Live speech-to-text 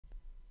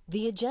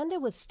The Agenda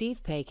with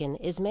Steve Paikin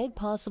is made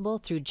possible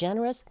through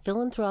generous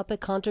philanthropic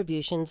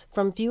contributions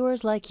from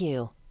viewers like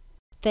you.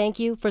 Thank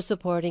you for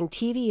supporting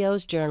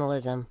TVO's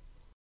journalism.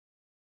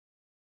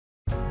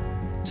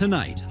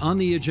 Tonight on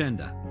The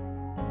Agenda.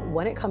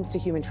 When it comes to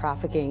human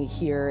trafficking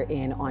here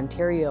in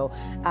Ontario,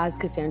 as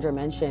Cassandra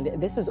mentioned,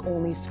 this is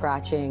only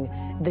scratching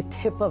the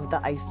tip of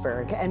the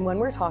iceberg. And when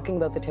we're talking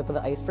about the tip of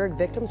the iceberg,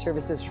 Victim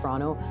Services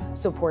Toronto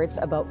supports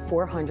about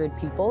 400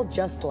 people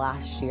just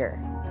last year.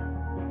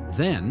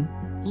 Then,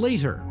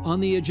 later on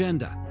The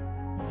Agenda.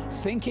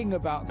 Thinking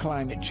about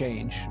climate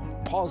change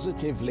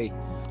positively,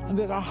 and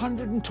there are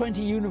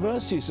 120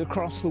 universities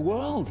across the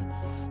world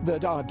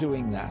that are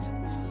doing that.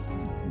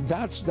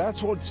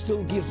 That's what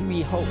still gives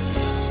me hope.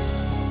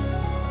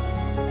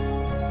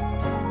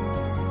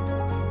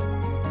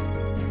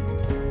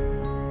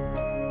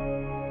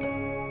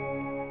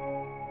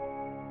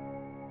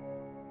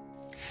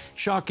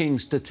 Shocking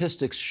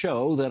statistics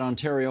show that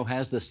Ontario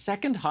has the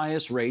second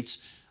highest rates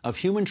of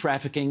human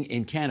trafficking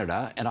in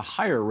Canada at a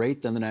higher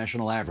rate than the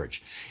national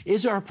average.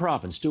 Is our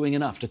province doing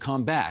enough to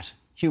combat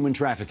human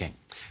trafficking?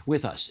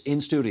 With us in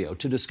studio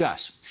to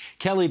discuss,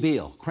 Kelly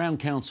Beale, Crown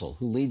Counsel,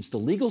 who leads the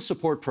legal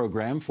support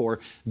program for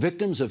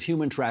victims of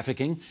human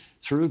trafficking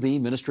through the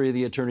Ministry of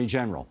the Attorney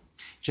General.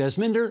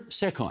 Jasminder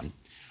Sekon,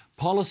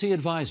 Policy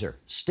Advisor,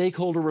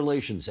 Stakeholder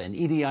Relations and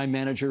EDI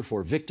Manager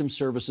for Victim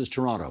Services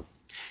Toronto.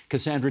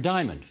 Cassandra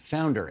Diamond,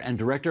 founder and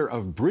director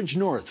of Bridge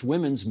North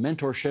Women's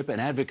Mentorship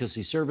and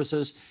Advocacy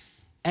Services,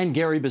 and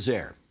Gary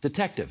Bezaire,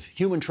 Detective,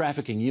 Human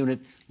Trafficking Unit,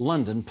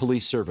 London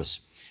Police Service.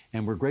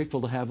 And we're grateful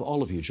to have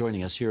all of you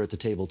joining us here at the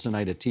table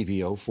tonight at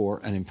TVO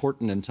for an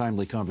important and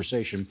timely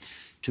conversation.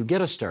 To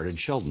get us started,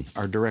 Sheldon,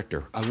 our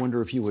director, I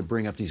wonder if you would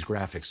bring up these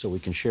graphics so we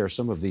can share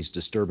some of these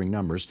disturbing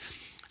numbers.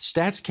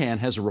 StatsCan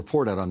has a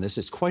report out on this.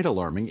 It's quite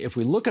alarming. If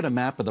we look at a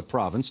map of the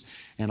province,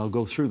 and I'll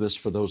go through this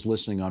for those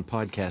listening on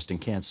podcast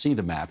and can't see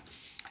the map,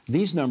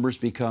 these numbers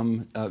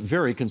become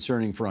very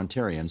concerning for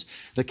Ontarians.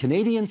 The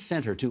Canadian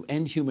Centre to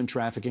End Human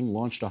Trafficking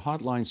launched a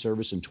hotline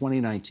service in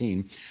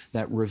 2019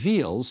 that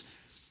reveals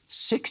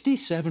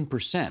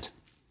 67%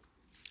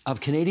 of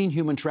Canadian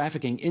human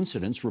trafficking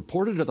incidents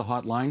reported to the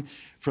hotline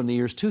from the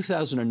years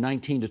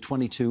 2019 to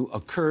 22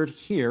 occurred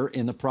here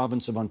in the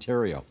province of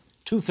Ontario.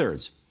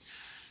 2/3.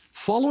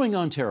 Following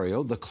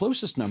Ontario, the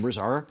closest numbers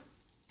are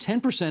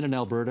 10% in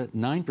Alberta,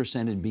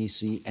 9% in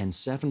BC, and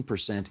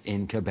 7%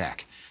 in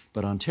Quebec.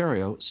 But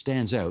Ontario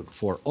stands out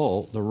for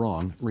all the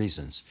wrong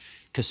reasons.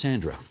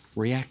 Cassandra,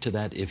 react to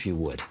that if you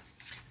would.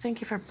 Thank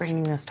you for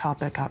bringing this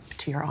topic up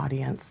to your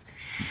audience.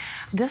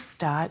 This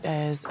stat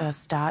is a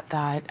stat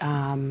that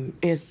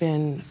has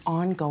been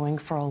ongoing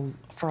for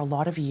a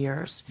lot of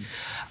years.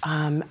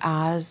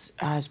 As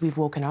we've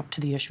woken up to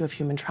the issue of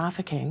human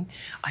trafficking,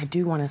 I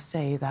do want to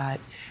say that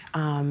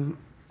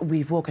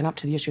we've woken up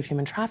to the issue of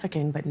human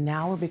trafficking, but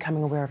now we're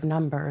becoming aware of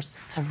numbers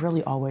that have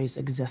really always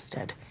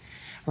existed.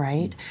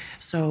 Right?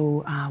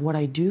 So what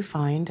I do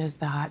find is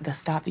that the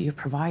stat that you've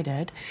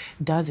provided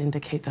does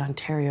indicate that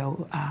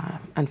Ontario,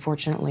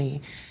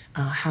 unfortunately,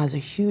 has a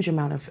huge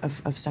amount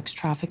of sex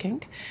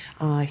trafficking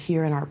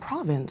here in our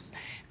province.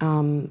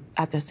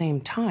 At the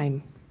same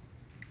time,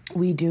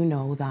 we do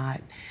know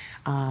that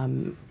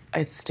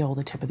it's still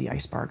the tip of the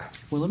iceberg.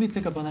 Well, let me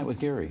pick up on that with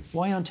Gary.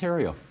 Why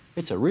Ontario?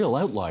 It's a real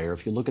outlier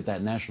if you look at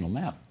that national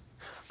map.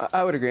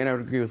 I would agree, and I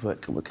would agree with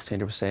what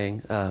Cassandra was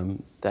saying,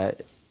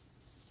 that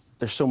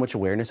there's so much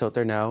awareness out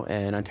there now,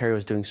 and Ontario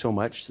is doing so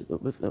much,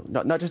 with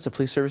not just the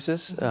police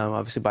services,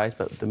 obviously biased,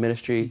 but the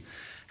ministry,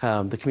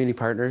 the community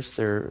partners.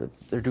 They're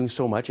doing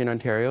so much in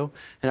Ontario,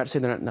 and not to say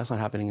that's not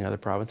happening in other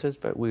provinces,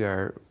 but we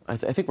are. I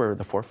think we're at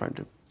the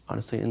forefront,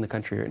 honestly, in the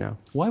country right now.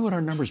 Why would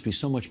our numbers be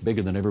so much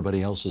bigger than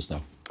everybody else's,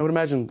 though? I would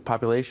imagine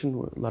population,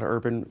 a lot of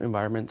urban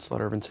environments, a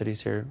lot of urban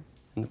cities here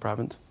in the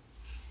province.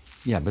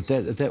 Yeah, but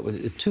that was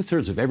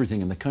 2/3 of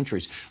everything in the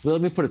countries. Well,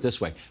 let me put it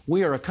this way.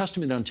 We are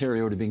accustomed in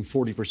Ontario to being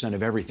 40%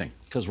 of everything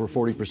because we're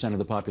 40% of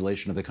the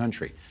population of the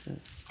country. Yeah.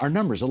 Our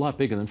number's a lot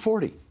bigger than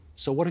 40.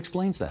 So what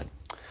explains that?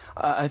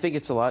 I think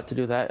it's a lot to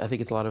do with that. I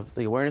think it's a lot of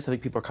the awareness. I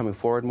think people are coming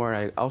forward more.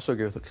 And I also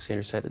agree with what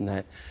Cassandra said in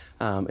that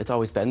it's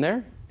always been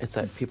there. It's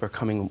that people are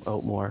coming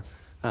out more.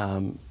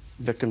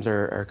 Victims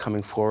are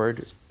coming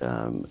forward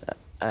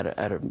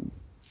at a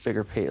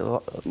bigger pace,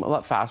 a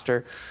lot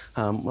faster,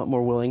 a lot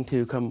more willing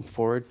to come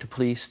forward to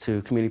police,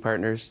 to community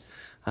partners,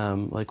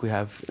 like we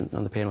have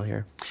on the panel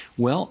here.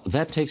 Well,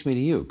 that takes me to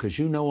you, because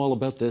you know all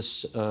about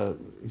this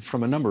for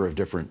a number of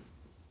different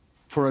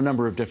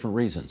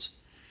reasons.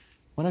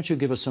 Why don't you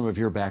give us some of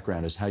your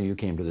background as how you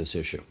came to this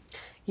issue?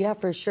 Yeah,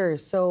 for sure.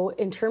 So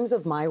in terms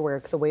of my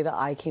work, the way that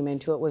I came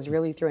into it was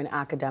really through an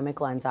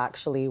academic lens,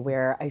 actually,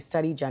 where I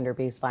studied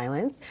gender-based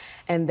violence.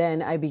 And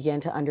then I began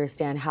to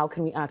understand how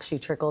can we actually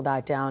trickle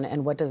that down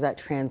and what does that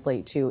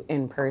translate to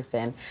in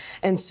person.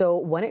 And so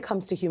when it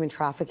comes to human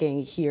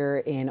trafficking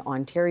here in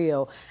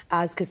Ontario,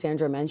 as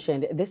Cassandra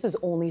mentioned, this is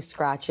only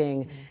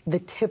scratching the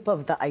tip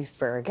of the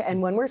iceberg.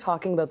 And when we're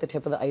talking about the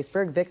tip of the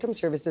iceberg, Victim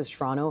Services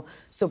Toronto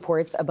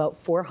supports about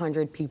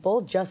 400 people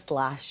just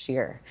last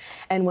year.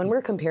 And when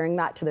we're comparing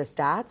that to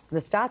the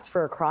stats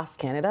for across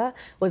Canada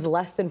was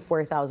less than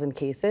 4,000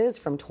 cases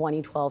from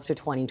 2012 to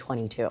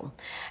 2022.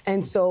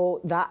 And so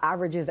that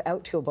averages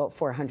out to about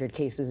 400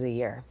 cases a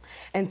year.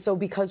 And so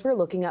because we're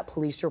looking at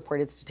police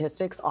reported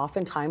statistics,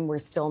 oftentimes we're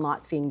still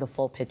not seeing the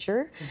full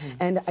picture.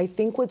 And I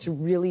think what's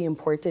really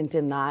important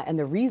in that, and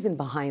the reason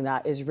behind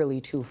that, is really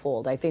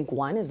twofold. I think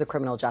one is the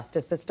criminal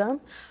justice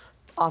system.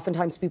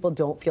 Oftentimes people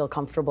don't feel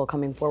comfortable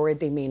coming forward.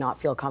 They may not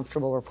feel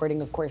comfortable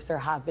reporting. Of course, there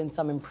have been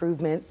some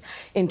improvements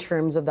in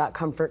terms of that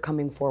comfort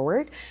coming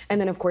forward.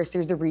 And then, of course,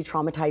 there's the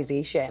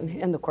re-traumatization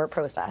in the court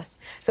process.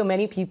 So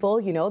many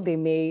people, you know, they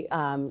may,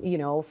 you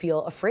know,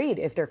 feel afraid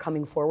if they're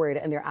coming forward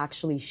and they're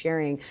actually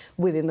sharing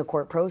within the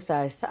court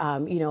process,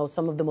 you know,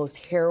 some of the most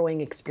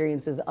harrowing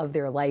experiences of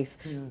their life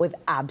with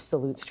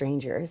absolute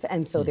strangers.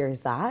 And so there's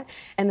that.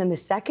 And then the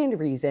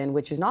second reason,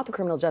 which is not the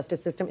criminal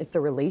justice system, it's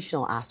the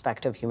relational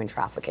aspect of human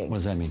trafficking. What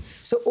does that mean?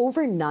 So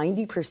over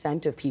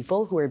 90% of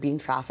people who are being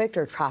trafficked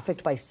are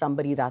trafficked by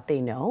somebody that they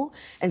know.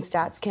 And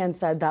StatsCan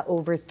said that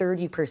over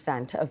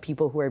 30% of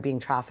people who are being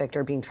trafficked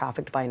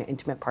by an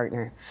intimate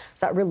partner.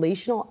 So that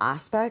relational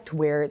aspect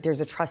where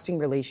there's a trusting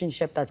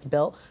relationship that's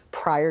built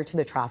prior to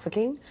the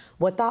trafficking,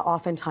 what that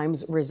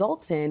oftentimes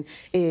results in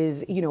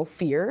is, you know,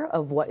 fear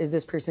of what is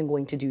this person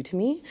going to do to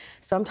me.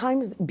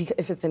 Sometimes,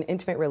 if it's an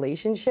intimate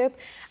relationship,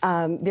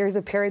 there's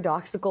a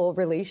paradoxical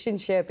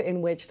relationship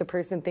in which the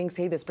person thinks,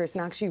 hey, this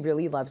person actually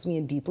really loves me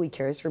and deeply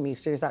cares for me.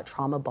 So there's that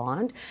trauma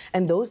bond.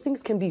 And those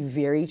things can be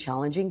very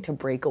challenging to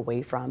break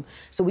away from.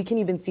 So we can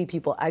even see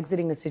people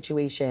exiting a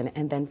situation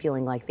and then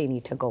feeling like they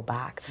need to go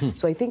back.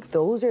 So I think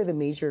those are the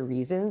major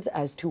reasons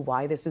as to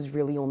why this is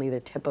really only the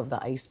tip of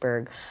the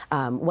iceberg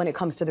when it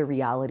comes to the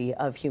reality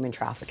of human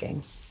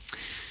trafficking.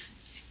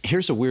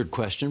 Here's a weird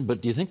question,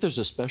 but do you think there's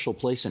a special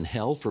place in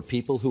hell for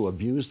people who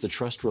abuse the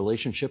trust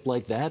relationship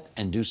like that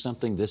and do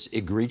something this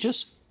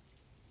egregious?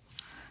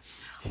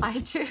 I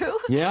do.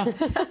 Yeah?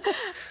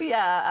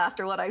 Yeah,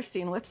 after what I've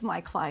seen with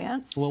my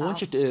clients. Well, why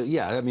don't you,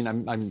 yeah, I mean,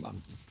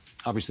 I'm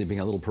obviously being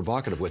a little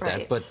provocative with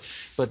that,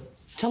 but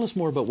tell us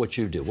more about what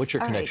you do. What's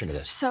your connection to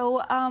this?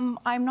 So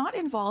I'm not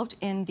involved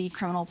in the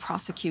criminal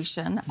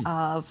prosecution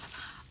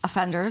of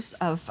offenders,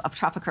 of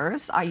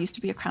traffickers. I used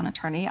to be a Crown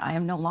attorney. I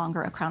am no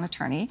longer a Crown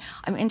attorney.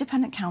 I'm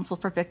independent counsel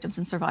for victims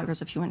and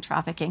survivors of human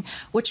trafficking,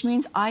 which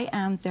means I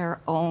am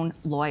their own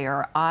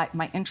lawyer.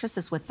 My interest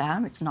is with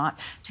them. It's not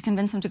to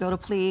convince them to go to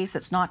police.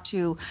 It's not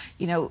to,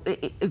 you know,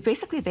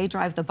 basically they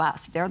drive the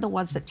bus. They're the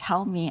ones that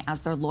tell me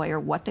as their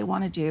lawyer what they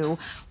want to do,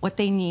 what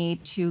they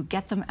need to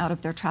get them out of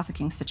their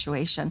trafficking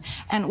situation.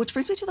 And which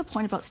brings me to the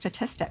point about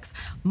statistics.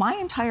 My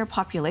entire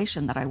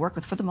population that I work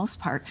with, for the most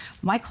part,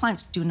 my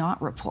clients do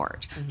not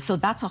report. So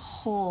that's a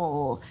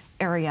whole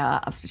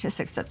area of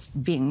statistics that's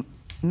being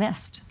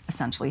missed,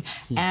 essentially.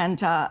 And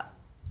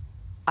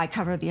I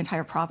cover the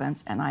entire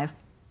province, and I have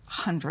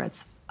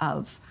hundreds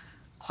of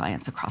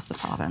clients across the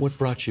province. What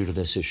brought you to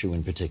this issue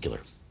in particular?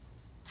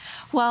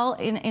 Well,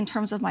 in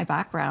terms of my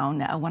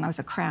background, when I was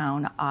a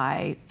Crown,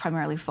 I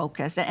primarily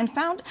focused and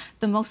found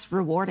the most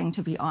rewarding,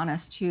 to be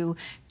honest, to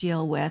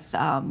deal with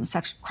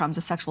crimes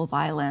of sexual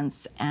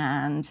violence.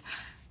 And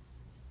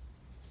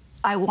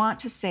I want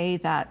to say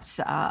that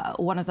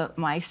one of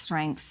my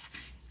strengths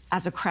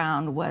as a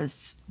Crown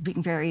was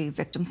being very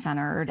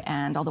victim-centered,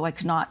 and although I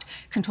could not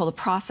control the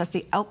process,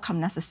 the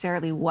outcome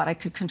necessarily, what I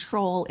could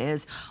control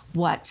is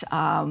what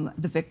the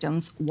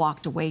victims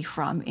walked away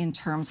from in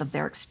terms of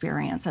their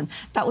experience, and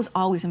that was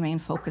always a main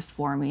focus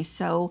for me.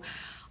 So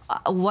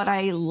what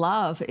I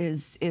love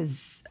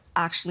is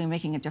actually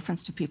making a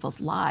difference to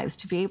people's lives,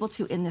 to be able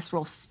to, in this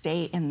role,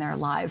 stay in their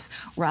lives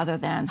rather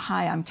than,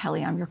 hi, I'm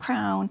Kelly, I'm your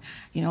Crown,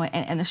 you know,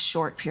 and in a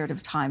short period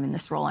of time in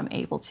this role, I'm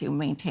able to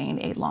maintain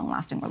a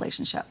long-lasting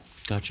relationship.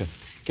 Gotcha.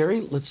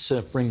 Gary, let's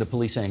bring the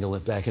police angle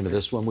back into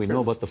this one. We know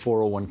about the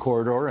 401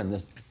 corridor and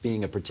the,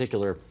 being a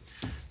particular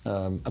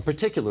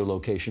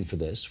location for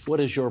this.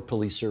 What is your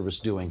police service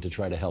doing to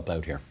try to help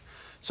out here?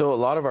 So a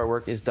lot of our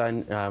work is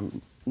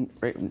done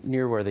right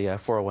near where the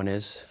 401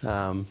 is. We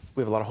have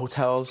a lot of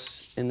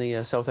hotels in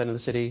the south end of the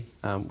city.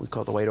 We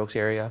call it the White Oaks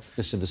area.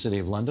 This is the City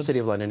of London? City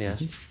of London,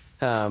 yes.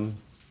 A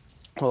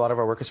lot of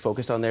our work is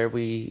focused on there.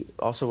 We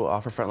also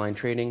offer frontline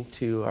training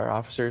to our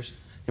officers,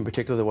 in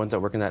particular the ones that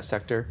work in that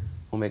sector.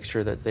 We'll make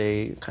sure that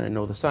they kind of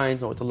know the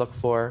signs, know what to look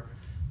for,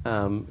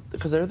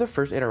 because they're the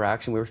first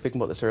interaction. We were speaking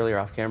about this earlier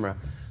off camera.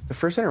 The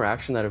first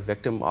interaction that a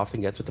victim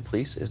often gets with the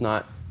police is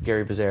not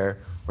Gary Bazare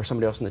or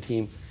somebody else on the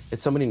team.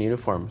 It's somebody in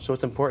uniform. So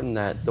it's important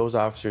that those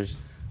officers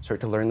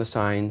start to learn the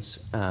signs,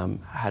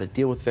 how to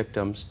deal with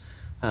victims,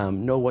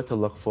 know what to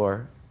look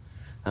for.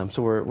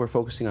 So we're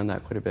focusing on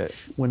that quite a bit.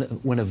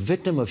 When a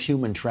victim of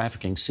human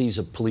trafficking sees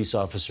a police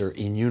officer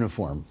in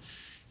uniform,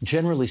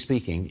 generally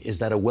speaking, is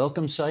that a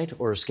welcome sight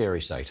or a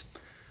scary sight?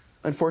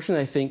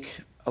 Unfortunately, I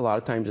think a lot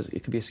of times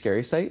it could be a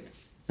scary sight.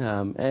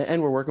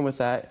 And we're working with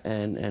that,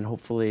 and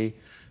hopefully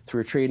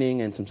through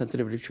training and some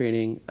sensitivity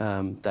training,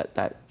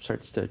 that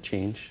starts to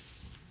change.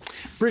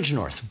 Bridge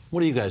North,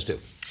 what do you guys do?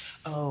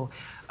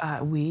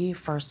 we,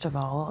 first of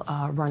all,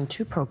 run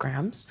 2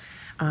 programs,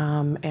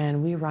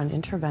 and we run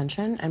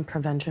intervention and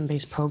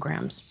prevention-based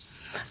programs.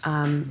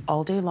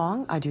 All day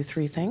long, I do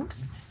 3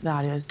 things.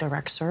 That is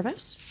direct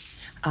service,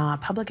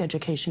 public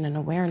education and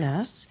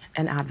awareness,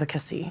 and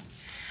advocacy.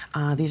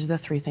 These are the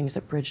 3 things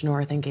that Bridge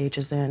North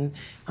engages in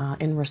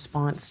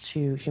response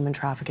to human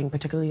trafficking,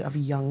 particularly of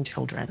young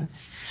children.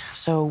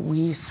 So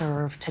we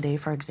serve today,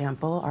 for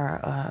example,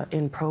 our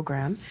in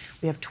program,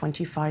 we have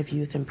 25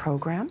 youth in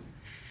program.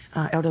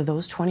 Out of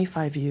those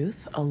 25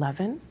 youth,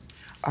 11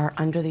 are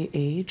under the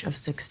age of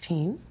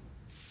 16.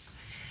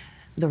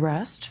 The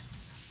rest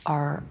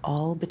are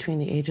all between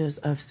the ages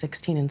of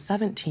 16 and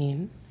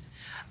 17,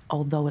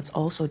 although it's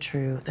also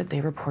true that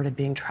they reported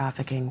being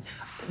trafficking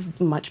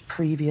much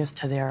previous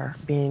to their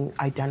being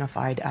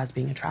identified as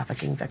being a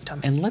trafficking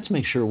victim. And let's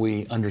make sure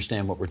we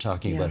understand what we're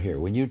talking about here.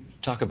 When you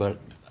talk about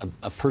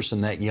a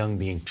person that young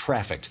being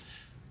trafficked,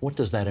 what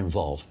does that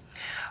involve?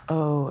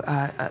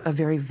 A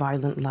very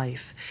violent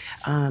life.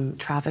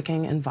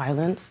 Trafficking and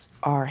violence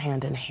are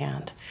hand in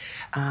hand.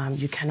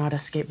 You cannot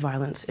escape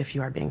violence if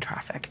you are being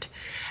trafficked.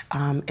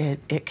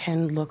 It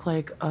can look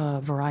like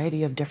a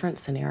variety of different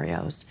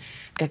scenarios.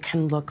 It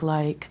can look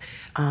like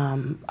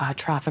a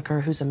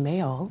trafficker who's a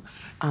male,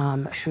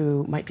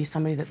 who might be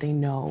somebody that they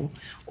know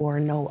or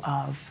know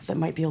of, that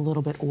might be a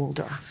little bit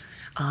older.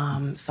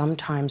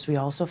 Sometimes we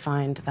also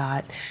find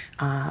that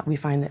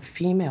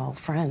female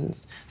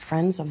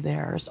friends of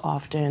theirs,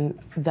 often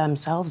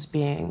themselves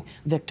being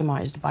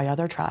victimized by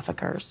other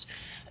traffickers,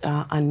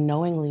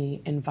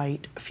 unknowingly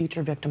invite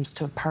future victims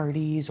to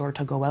parties or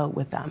to go out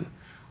with them,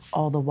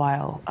 all the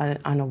while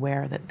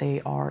unaware that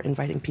they are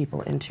inviting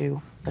people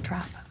into the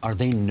trap. Are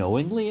they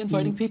knowingly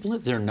inviting people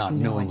in? They're not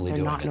knowingly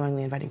doing it. They're not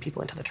knowingly inviting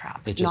people into the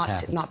trap. It just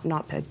happens.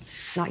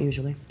 Not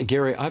usually.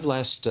 Gary, I've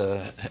asked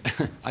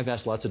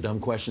lots of dumb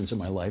questions in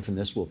my life, and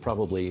this will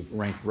probably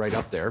rank right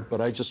up there,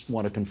 but I just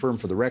want to confirm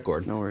for the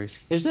record. No worries.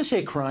 Is this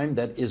a crime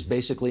that is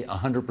basically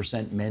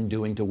 100% men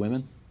doing to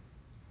women?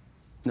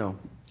 No.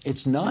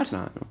 It's not? It's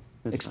not, no.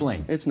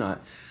 Explain. It's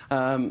not.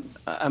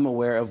 I'm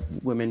aware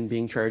of women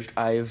being charged.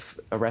 I've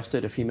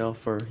arrested a female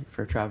for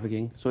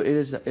trafficking, so it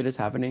is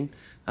happening.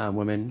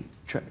 Women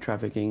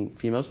trafficking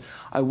females.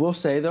 I will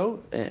say though,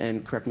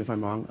 and correct me if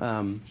I'm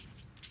wrong,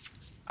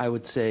 I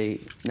would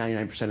say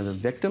 99% of the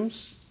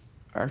victims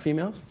are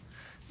females,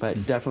 but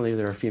definitely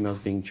there are females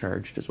being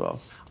charged as well.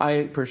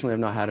 I personally have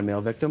not had a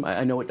male victim.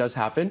 I know it does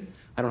happen.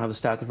 I don't have the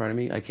stats in front of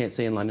me. I can't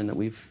say in London that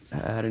we've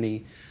had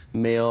any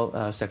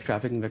male sex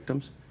trafficking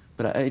victims.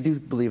 But I do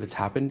believe it's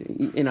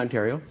happened in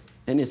Ontario,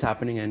 and is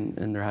happening,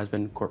 and there has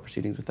been court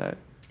proceedings with that.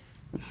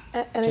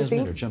 And I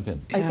think, jump in.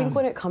 I think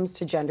when it comes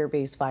to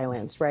gender-based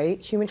violence, right,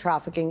 human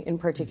trafficking, in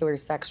particular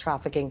sex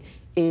trafficking,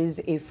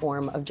 is a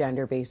form of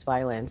gender-based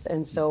violence.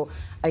 And so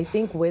I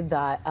think with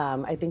that,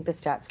 I think the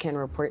Stats Can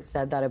report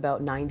said that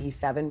about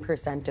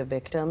 97% of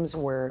victims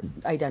were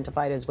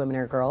identified as women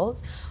or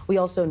girls. We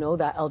also know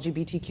that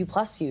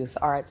LGBTQ+ youth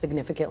are at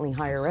significantly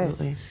higher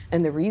risk.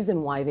 And the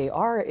reason why they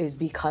are is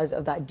because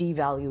of that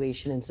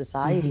devaluation in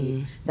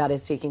society that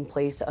is taking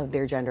place of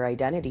their gender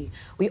identity.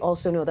 We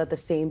also know that the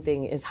same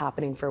thing is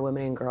happening for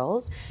women and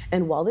girls.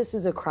 And while this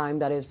is a crime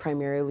that is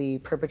primarily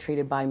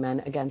perpetrated by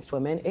men against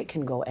women, it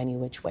can go any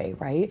which way,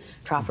 right?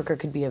 Trafficker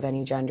could be of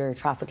any gender,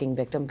 trafficking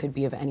victim could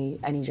be of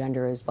any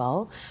gender as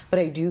well. But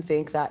I do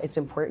think that it's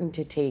important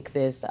to take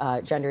this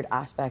gendered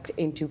aspect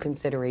into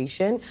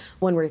consideration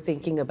when we're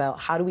thinking about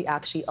how do we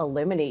actually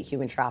eliminate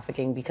human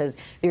trafficking, because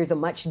there's a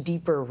much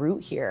deeper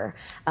root here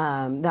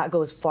that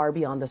goes far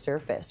beyond the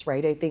surface,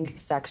 right? I think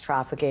sex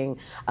trafficking,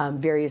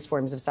 various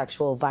forms of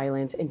sexual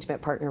violence,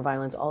 intimate partner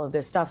violence, all of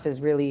this stuff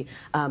is really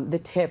the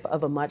tip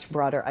of a much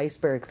broader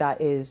iceberg that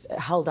is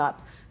held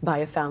up by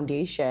a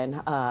foundation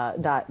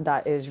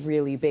that is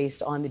really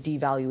based on the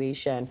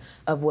devaluation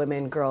of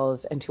women,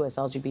 girls, and to us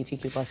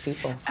LGBTQ+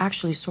 people.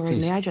 Actually, sorry,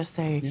 may I just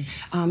say,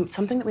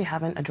 something that we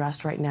haven't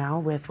addressed right now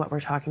with what we're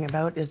talking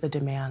about is the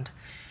demand.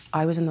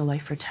 I was in the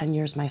life for 10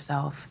 years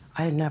myself.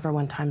 I had never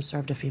one time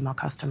served a female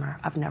customer.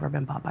 I've never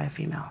been bought by a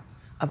female.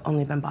 I've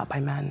only been bought by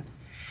men.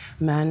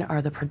 Men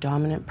are the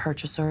predominant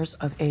purchasers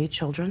of A,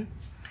 children,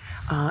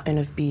 and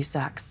of B,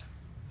 sex.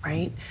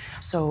 Right?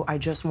 So I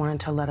just wanted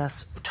to let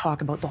us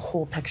talk about the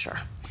whole picture.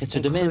 It's a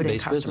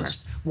demand-based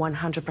business.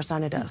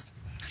 100% it is.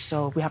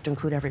 So we have to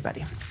include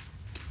everybody.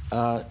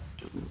 I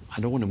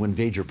don't want to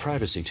invade your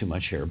privacy too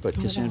much here, but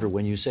Cassandra,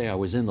 when you say I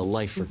was in the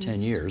life for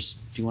 10 years,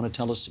 do you want to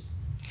tell us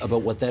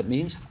about what that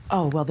means?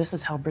 Oh, well, this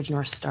is how Bridge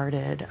North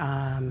started.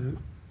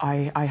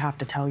 I have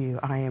to tell you,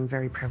 I am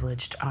very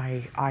privileged.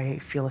 I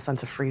feel a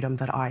sense of freedom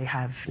that I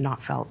have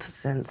not felt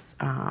since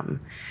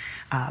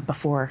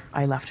before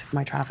I left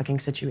my trafficking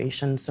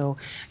situation. So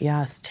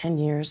yes, 10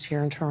 years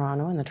here in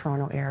Toronto, in the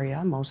Toronto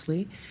area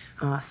mostly,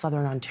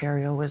 Southern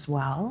Ontario as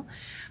well.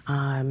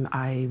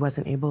 I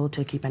wasn't able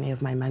to keep any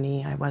of my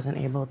money. I wasn't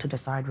able to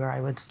decide where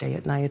I would stay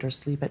at night or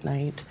sleep at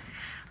night.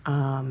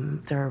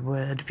 There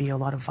would be a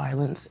lot of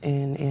violence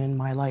in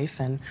my life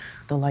and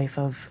the life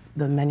of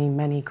the many,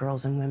 many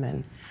girls and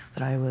women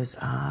that I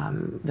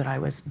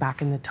was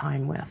back in the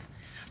time with.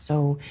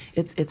 So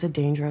it's a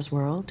dangerous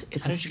world.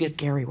 It's a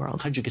scary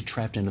world. How did you get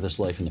trapped into this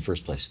life in the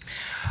first place?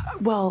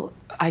 Well,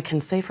 I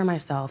can say for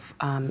myself,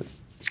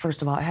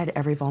 first of all, I had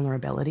every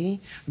vulnerability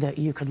that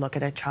you could look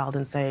at a child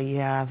and say,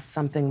 yeah,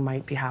 something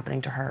might be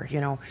happening to her. You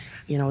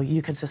know,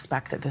 you could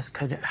suspect that this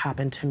could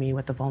happen to me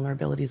with the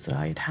vulnerabilities that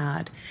I had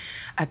had.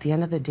 At the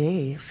end of the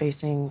day,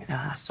 facing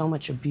so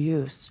much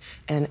abuse,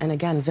 and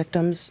again,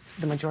 victims,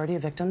 the majority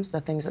of victims,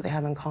 the things that they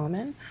have in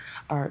common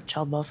are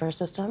child welfare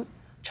system,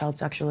 child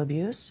sexual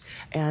abuse,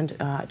 and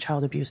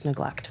child abuse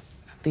neglect.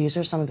 These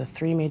are some of the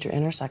three major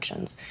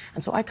intersections.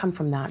 And so I come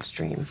from that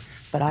stream.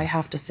 But I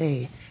have to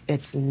say,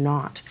 it's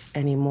not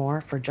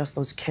anymore for just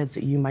those kids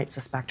that you might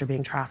suspect are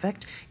being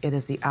trafficked. It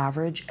is the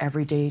average,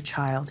 everyday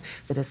child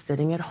that is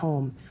sitting at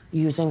home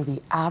using the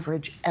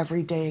average,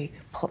 everyday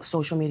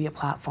social media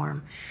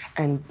platform.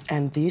 And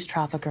these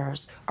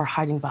traffickers are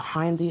hiding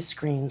behind these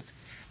screens,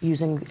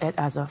 using it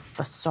as a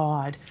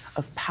facade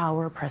of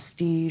power,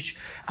 prestige,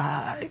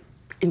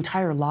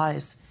 entire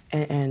lies.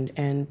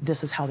 And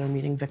this is how they're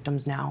meeting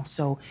victims now.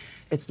 So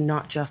it's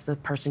not just the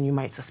person you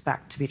might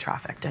suspect to be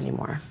trafficked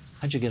anymore.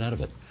 How'd you get out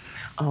of it?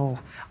 Oh,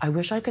 I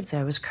wish I could say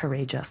I was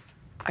courageous.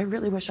 I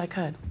really wish I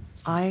could.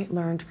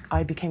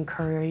 I became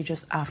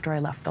courageous after I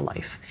left the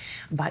life.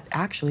 But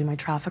actually, my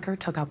trafficker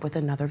took up with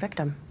another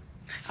victim.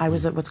 I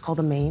was at what's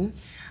called a main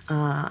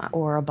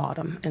or a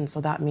bottom. And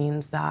so that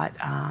means that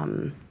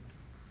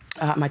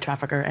my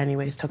trafficker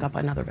anyways took up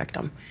another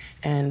victim.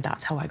 And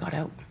that's how I got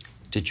out.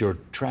 Did your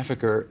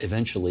trafficker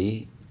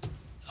eventually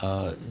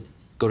go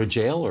to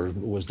jail, or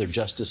was there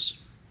justice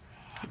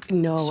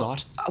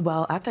sought?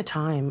 Well, at the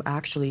time,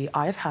 actually,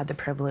 I've had the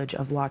privilege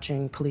of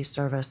watching police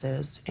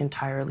services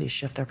entirely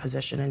shift their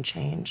position and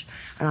change.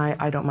 And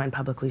I don't mind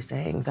publicly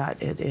saying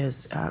that it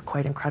is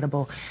quite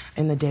incredible.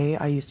 In the day,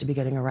 I used to be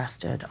getting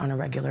arrested on a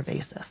regular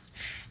basis.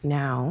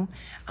 Now,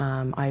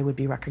 I would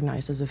be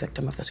recognized as a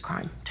victim of this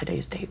crime,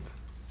 today's date.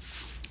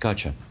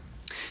 Gotcha.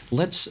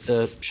 Let's,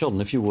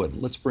 Sheldon, if you would,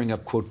 let's bring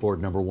up quote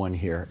board number 1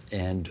 here,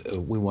 and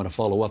we want to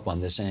follow up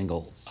on this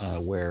angle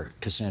where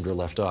Cassandra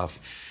left off.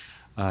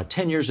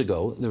 10 years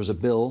ago, there was a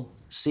bill,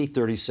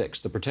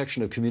 C-36, the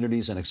Protection of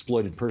Communities and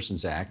Exploited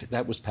Persons Act,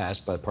 that was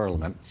passed by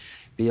Parliament.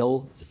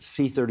 Bill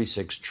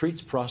C-36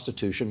 treats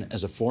prostitution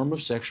as a form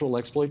of sexual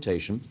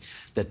exploitation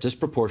that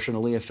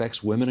disproportionately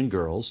affects women and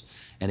girls,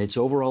 and its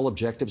overall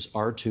objectives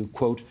are to,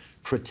 quote,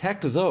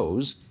 protect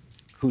those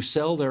who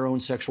sell their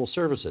own sexual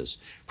services,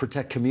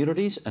 protect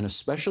communities and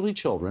especially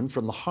children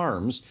from the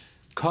harms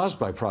caused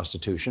by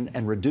prostitution,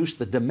 and reduce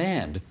the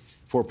demand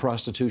for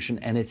prostitution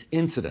and its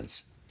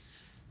incidence.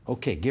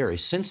 Okay, Gary,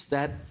 since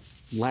that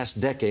last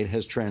decade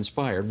has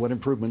transpired, what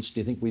improvements do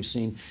you think we've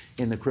seen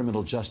in the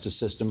criminal justice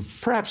system,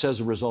 perhaps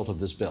as a result of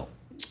this bill?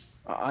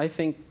 I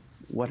think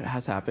what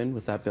has happened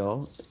with that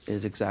bill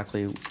is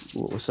exactly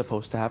what was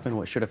supposed to happen,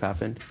 what should have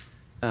happened.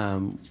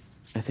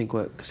 I think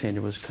what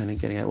Cassandra was kind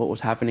of getting at, what was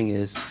happening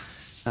is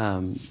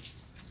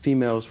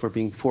females were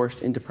being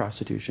forced into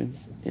prostitution,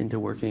 into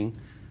working,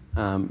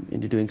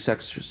 into doing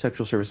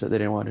sexual service that they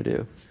didn't want to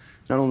do.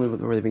 Not only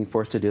were they being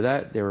forced to do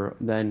that, they were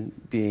then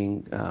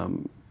being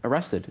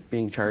arrested,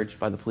 being charged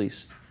by the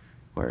police.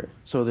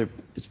 So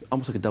it's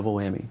almost like a double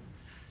whammy.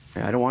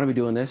 I don't want to be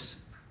doing this,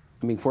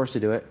 I'm being forced to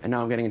do it, and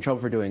now I'm getting in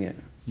trouble for doing it.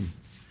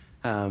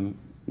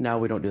 Now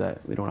we don't do that,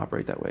 we don't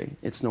operate that way.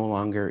 It's no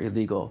longer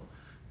illegal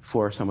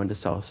for someone to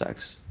sell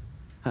sex.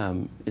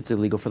 It's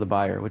illegal for the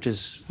buyer, which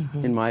is,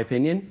 in my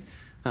opinion,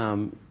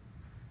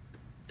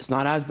 it's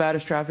not as bad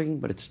as trafficking,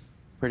 but it's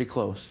pretty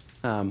close.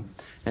 And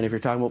if you're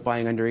talking about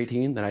buying under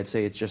 18, then I'd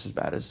say it's just as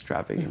bad as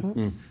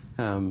trafficking.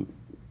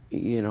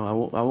 You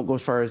know, I won't go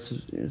as far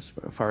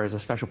as a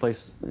special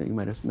place that you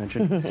might have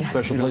mentioned.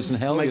 Special place in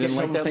hell. You didn't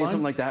like that line?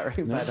 Something like that,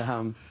 right?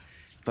 No.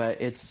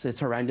 But it's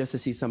horrendous to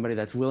see somebody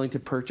that's willing to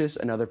purchase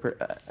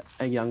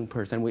a young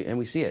person, and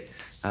we see it.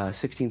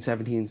 16,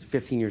 17,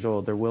 15 years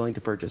old, they're willing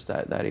to purchase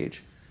that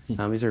age.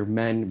 These are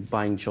men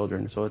buying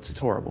children, so it's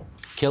horrible.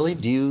 Kelly,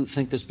 do you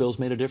think this bill's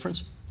made a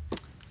difference?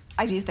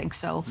 I do think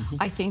so.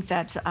 I think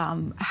that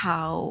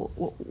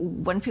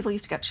when people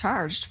used to get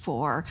charged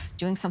for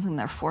doing something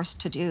they're forced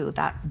to do,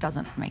 that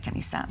doesn't make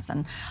any sense.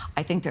 And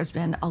I think there's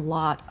been a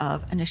lot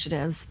of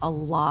initiatives, a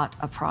lot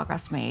of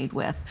progress made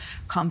with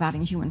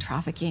combating human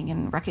trafficking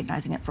and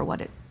recognizing it for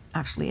what it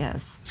actually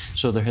is.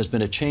 So there has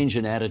been a change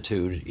in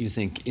attitude, you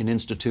think, in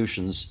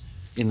institutions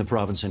in the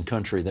province and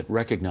country that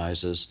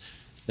recognizes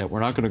that we're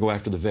not going to go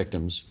after the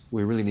victims,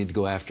 we really need to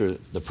go after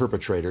the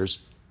perpetrators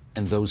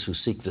and those who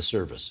seek the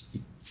service.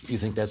 You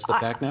think that's the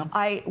fact now?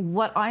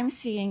 What I'm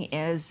seeing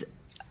is,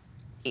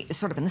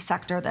 sort of in the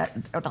sector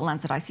or the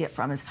lens that I see it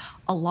from, is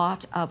a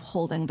lot of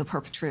holding the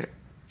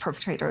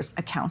perpetrators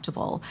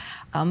accountable.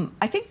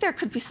 I think there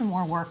could be some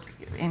more work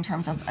in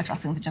terms of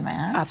addressing the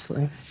demand.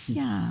 Absolutely.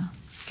 Yeah.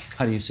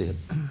 How do you see it?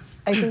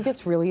 I think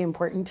it's really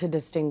important to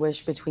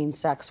distinguish between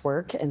sex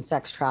work and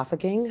sex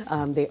trafficking.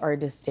 They are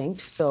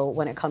distinct. So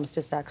when it comes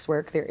to sex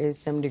work, there is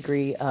some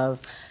degree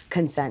of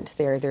consent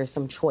there. There's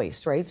some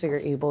choice, right? So you're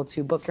able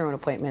to book your own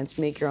appointments,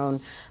 make your own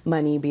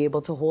money, be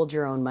able to hold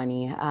your own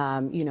money,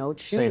 you know,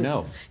 choose. Say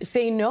no.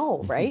 Say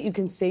no, right? You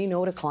can say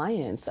no to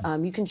clients.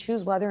 You can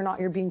choose whether or not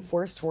you're being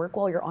forced to work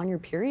while you're on your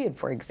period,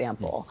 for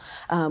example,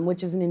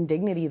 which is an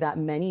indignity that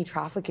many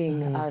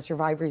trafficking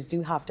survivors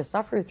do have to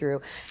suffer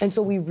through. And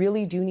so we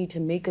really do need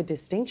to make a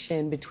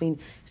distinction between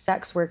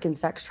sex work and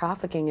sex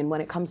trafficking. And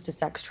when it comes to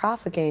sex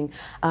trafficking,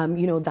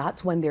 you know,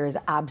 that's when there is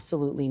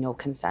absolutely no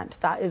consent.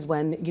 That is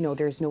when, you know,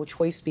 there's no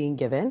choice being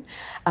given.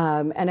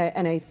 And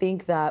I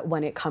think that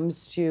when it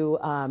comes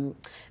to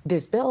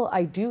this bill,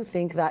 I do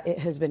think that it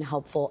has been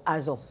helpful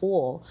as a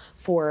whole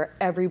for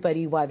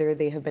everybody, whether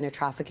they have been a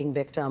trafficking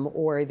victim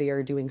or they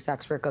are doing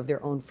sex work of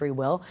their own free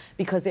will,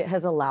 because it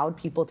has allowed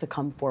people to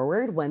come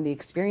forward when they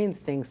experience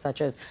things such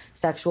as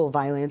sexual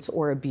violence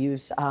or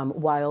abuse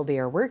while they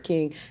are working,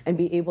 and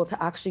be able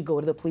to actually go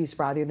to the police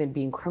rather than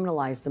being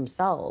criminalized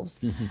themselves.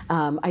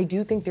 I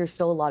do think there's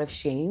still a lot of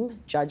shame,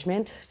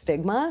 judgment,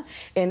 stigma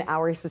in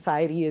our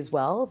society as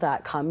well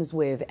that comes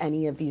with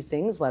any of these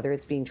things, whether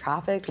it's being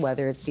trafficked,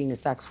 whether it's being a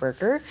sex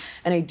worker.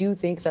 And I do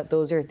think that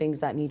those are things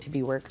that need to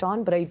be worked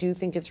on, but I do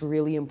think it's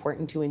really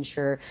important to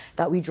ensure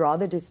that we draw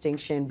the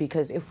distinction,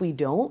 because if we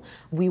don't,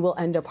 we will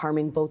end up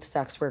harming both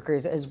sex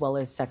workers as well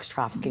as sex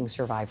trafficking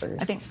survivors.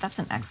 I think that's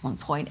an excellent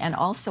point. And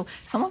also,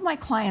 some of my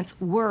clients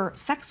were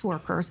sex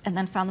workers and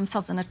then found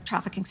themselves in a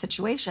trafficking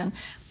situation,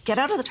 get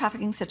out of the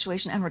trafficking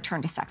situation and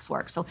return to sex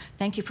work. So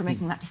thank you for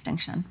making that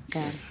distinction.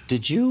 Yeah.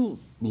 Did you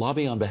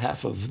lobby on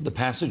behalf of the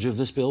passage of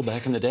this bill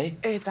back in the day?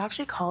 It's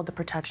actually called the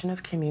Protection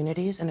of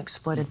Communities and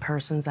Exploited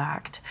Persons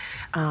Act,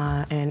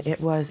 and it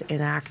was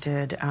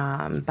enacted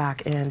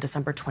back in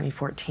December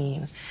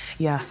 2014.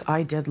 Yes,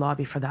 I did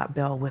lobby for that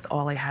bill with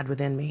all I had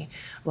within me.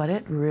 What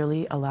it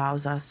really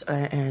allows us,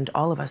 and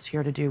all of us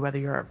here to do, whether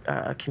you're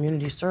a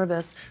community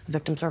service,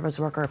 victim service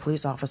worker, or a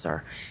police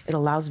officer, it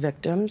allows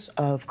victims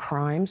of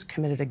crimes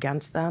committed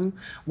against them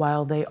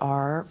while they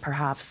are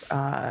perhaps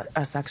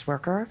a sex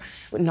worker,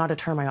 not a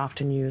term I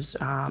often use,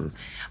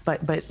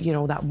 but you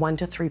know, that 1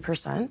 to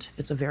 3%,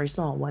 it's a very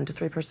small 1 to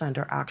 3%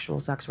 are actual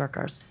sex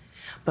workers.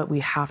 But we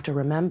have to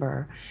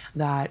remember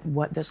that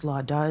what this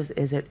law does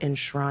is it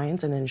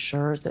enshrines and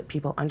ensures that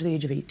people under the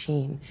age of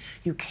 18,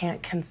 you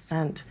can't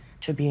consent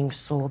to being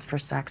sold for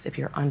sex if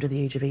you're under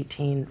the age of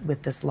 18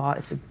 with this law.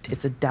 It's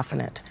a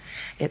definite.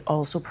 It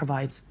also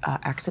provides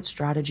exit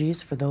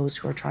strategies for those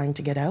who are trying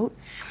to get out,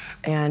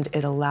 and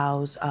it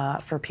allows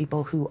for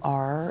people who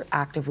are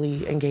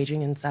actively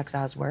engaging in sex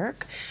as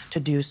work to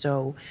do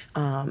so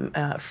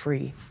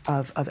free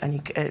of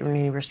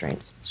any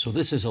restraints. So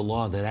this is a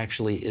law that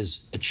actually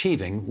is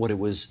achieving what it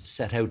was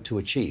set out to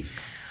achieve.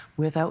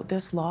 Without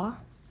this law,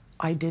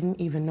 I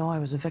didn't even know I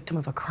was a victim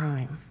of a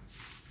crime.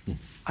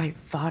 I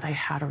thought I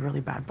had a really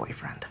bad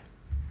boyfriend.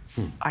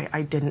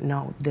 I didn't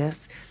know.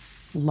 This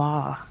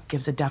law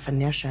gives a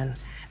definition,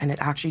 and it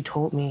actually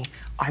told me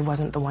I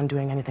wasn't the one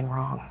doing anything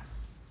wrong.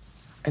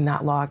 And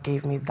that law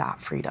gave me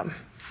that freedom.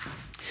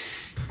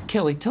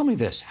 Kelly, tell me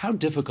this. How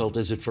difficult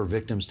is it for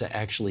victims to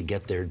actually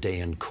get their day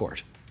in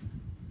court?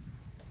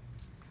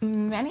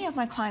 Many of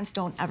my clients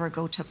don't ever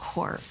go to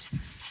court.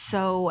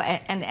 So,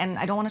 and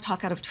I don't want to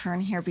talk out of turn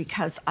here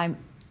because I'm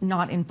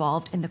not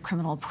involved in the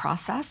criminal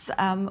process.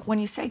 When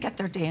you say get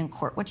their day in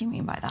court, what do you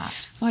mean by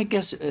that? I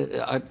guess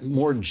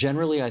more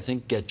generally, I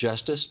think get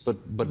justice,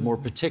 but more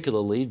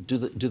particularly, do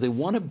they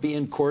want to be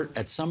in court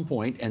at some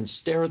point and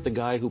stare at the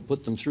guy who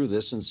put them through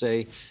this and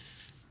say,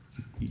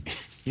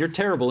 you're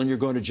terrible and you're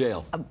going to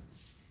jail?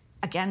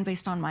 Again,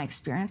 based on my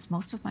experience,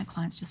 most of my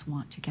clients just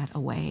want to get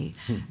away.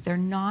 They're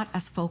not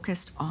as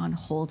focused on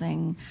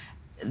holding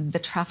the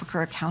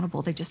trafficker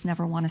accountable. They just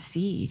never want to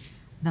see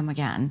them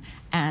again.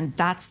 And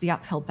that's the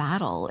uphill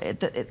battle.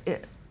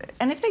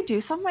 And if they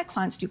do, some of my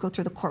clients do go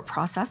through the court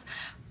process,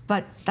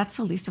 but that's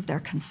the least of their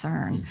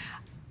concern.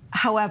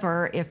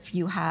 However, if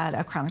you had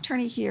a Crown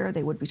attorney here,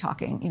 they would be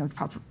talking, you know,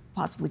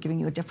 possibly giving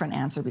you a different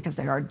answer because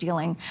they are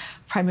dealing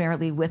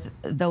primarily with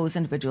those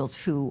individuals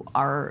who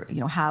are, you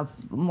know, have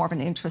more of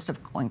an interest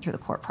of going through the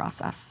court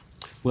process.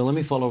 Well, let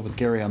me follow up with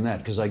Gary on that,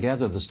 because I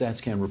gather the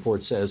StatsCan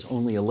report says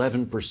only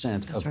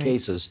 11% of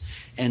cases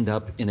end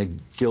up in a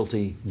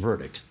guilty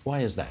verdict.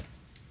 Why is that?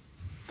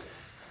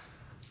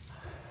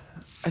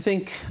 I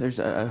think there's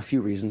a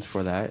few reasons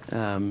for that.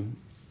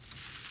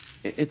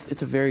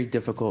 It's a very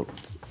difficult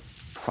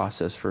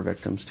process for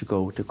victims to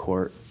go to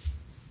court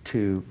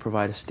to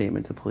provide a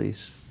statement to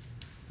police.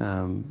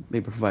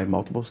 Maybe provide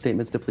multiple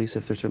statements to police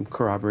if there's some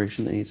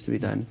corroboration that needs to be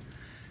done.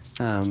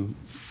 And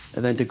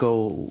then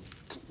to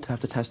have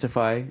to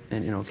testify,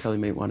 and you know, Kelly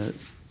may want to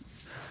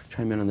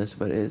chime in on this,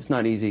 but it's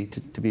not easy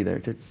to be there,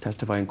 to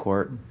testify in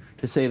court,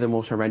 to say the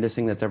most horrendous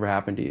thing that's ever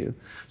happened to you.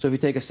 So if you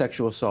take a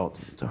sexual assault,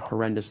 it's a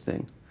horrendous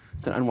thing.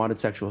 It's an unwanted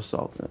sexual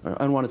assault, an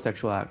unwanted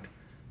sexual act.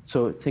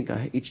 So think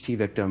a HT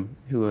victim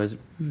who has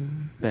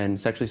been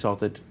sexually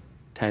assaulted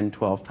 10,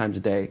 12 times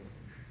a day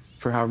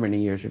for however many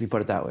years, if you put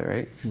it that way,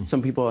 right?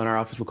 Some people in our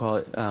office will call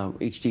it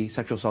HD,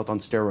 sexual assault on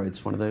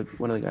steroids. One of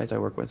the guys I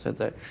work with said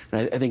that,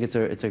 and I think it's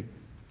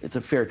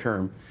a fair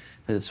term.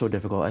 It's so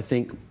difficult. I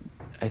think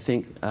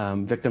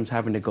victims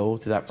having to go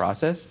through that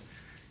process,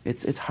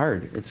 it's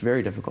hard. It's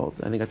very difficult.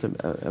 I think that's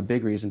a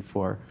big reason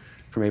for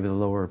maybe the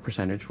lower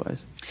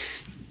percentage-wise.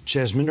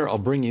 Jasminder, I'll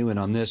bring you in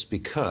on this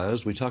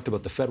because we talked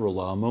about the federal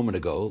law a moment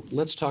ago.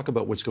 Let's talk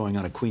about what's going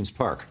on at Queen's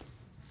Park.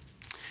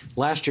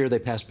 Last year, they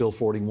passed Bill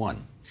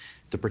 41,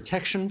 the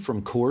protection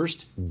from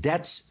coerced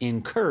debts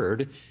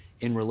incurred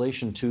in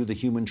relation to the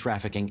Human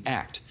Trafficking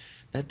Act.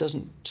 That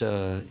doesn't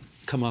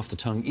come off the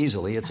tongue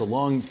easily. It's a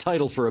long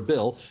title for a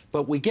bill,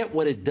 but we get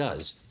what it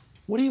does.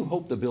 What do you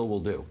hope the bill will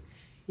do?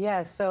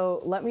 Yeah,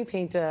 so let me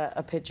paint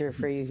a picture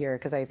for you here,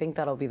 because I think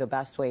that'll be the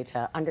best way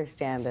to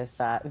understand this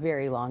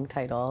very long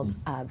titled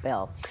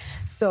bill.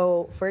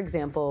 So, for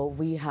example,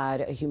 we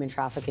had a human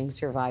trafficking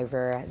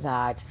survivor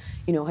that,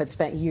 had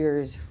spent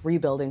years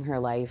rebuilding her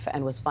life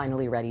and was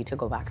finally ready to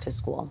go back to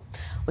school.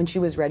 When she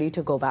was ready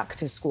to go back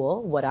to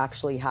school, what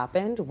actually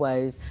happened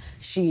was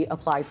she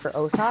applied for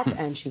OSAP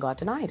and she got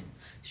denied.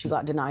 She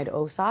got denied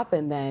OSAP,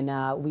 and then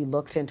we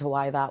looked into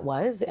why that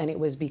was, and it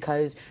was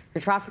because her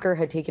trafficker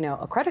had taken out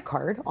a credit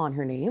card on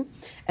her name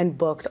and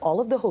booked all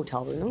of the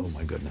hotel rooms. Oh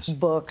my goodness.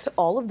 Booked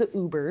all of the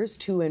Ubers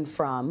to and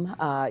from,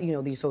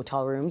 these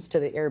hotel rooms, to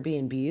the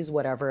Airbnbs,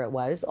 whatever it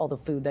was, all the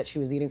food that she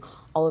was eating,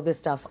 all of this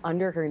stuff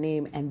under her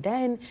name. And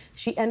then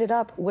she ended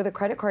up with a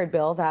credit card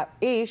bill that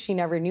A, she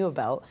never knew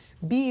about,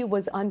 B,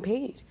 was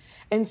unpaid.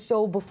 And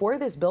so before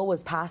this bill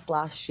was passed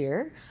last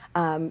year,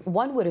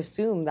 one would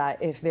assume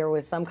that if there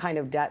was some kind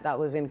of debt that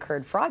was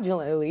incurred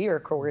fraudulently or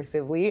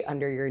coercively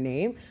under your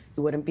name,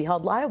 you wouldn't be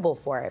held liable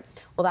for it.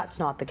 Well, that's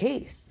not the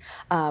case,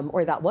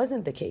 or that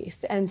wasn't the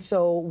case. And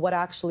so what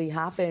actually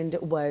happened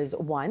was,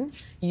 one,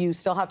 you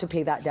still have to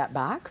pay that debt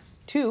back.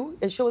 Two,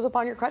 it shows up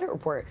on your credit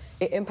report.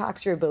 It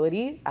impacts your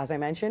ability, as I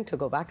mentioned, to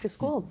go back to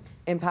school.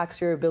 Impacts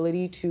your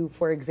ability to,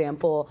 for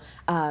example,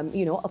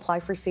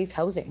 apply for safe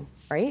housing,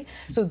 right?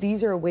 So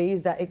these are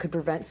ways that it could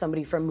prevent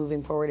somebody from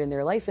moving forward in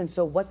their life. And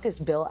so what this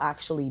bill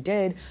actually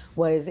did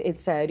was it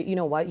said, you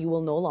know what, you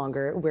will no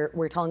longer,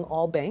 we're telling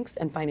all banks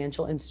and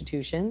financial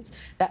institutions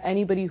that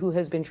anybody who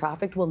has been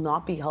trafficked will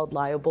not be held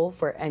liable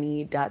for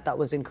any debt that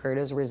was incurred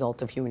as a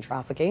result of human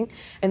trafficking.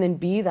 And then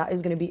B, that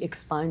is going to be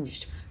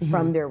expunged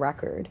from their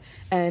record.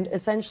 And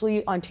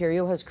essentially,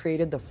 Ontario has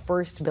created the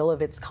first bill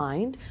of its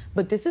kind,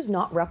 but this is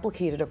not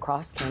replicated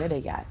across Canada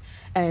yet.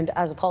 And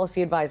as a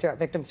policy advisor at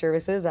Victim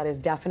Services, that is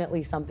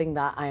definitely something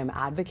that I am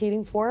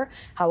advocating for.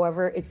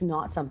 However, it's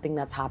not something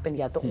that's happened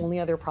yet. The only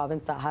other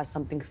province that has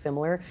something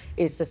similar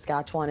is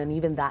Saskatchewan, and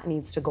even that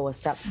needs to go a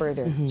step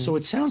further. So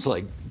it sounds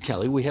like,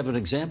 Kelly, we have an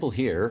example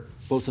here,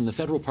 both in the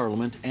federal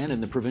parliament and in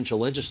the provincial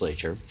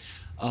legislature,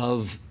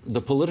 of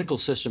the political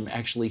system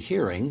actually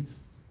hearing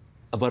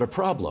about a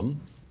problem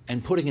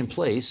and putting in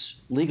place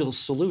legal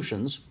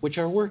solutions which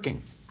are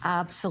working.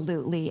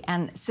 Absolutely.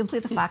 And simply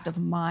the fact of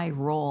my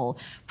role,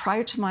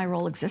 prior to my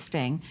role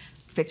existing,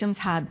 victims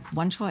had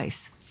one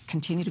choice: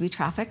 continue to be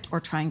trafficked or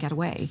try and get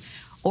away,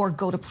 or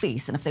go to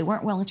police. And if they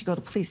weren't willing to go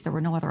to police, there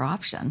were no other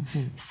option.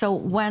 So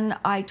when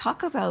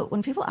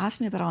people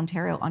ask me about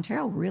Ontario,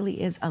 Ontario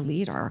really is a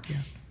leader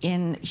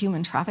in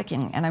human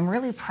trafficking. And I'm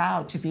really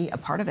proud to be a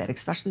part of it,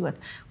 especially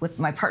with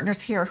my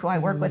partners here who I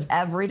work with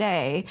every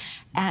day.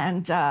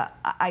 And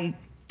I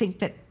think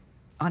that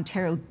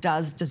Ontario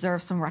does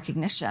deserve some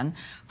recognition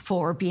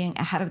for being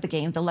ahead of the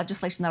game. The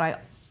legislation that I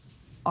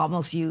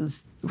almost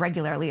use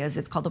regularly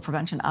it's called the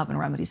Prevention of and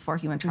Remedies for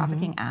Human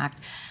Trafficking Act.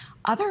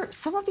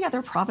 Some of the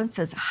other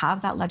provinces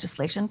have that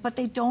legislation, but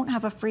they don't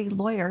have a free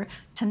lawyer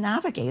to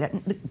navigate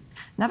it.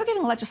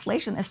 Navigating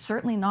legislation is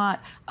certainly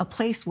not a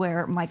place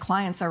where my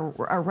clients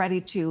are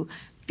ready to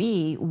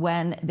be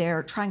when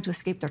they're trying to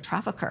escape their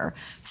trafficker.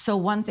 So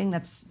one thing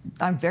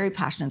I'm very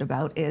passionate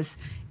about is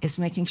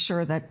making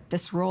sure that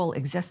this role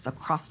exists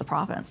across the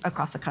province,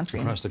 across the country,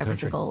 every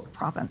single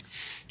province.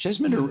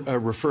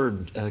 Jasminder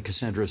referred,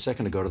 Cassandra, a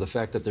second ago to the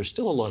fact that there's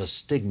still a lot of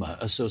stigma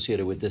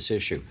associated with this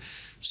issue.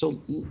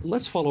 So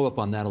let's follow up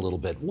on that a little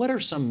bit. What are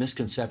some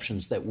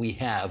misconceptions that we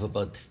have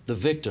about the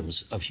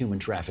victims of human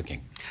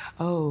trafficking?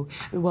 Oh,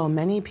 well,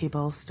 many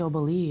people still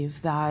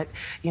believe that,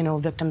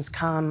 victims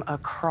come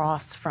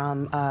across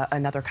from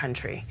another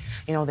country.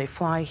 They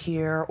fly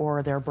here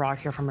or they're brought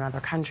here from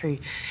another country.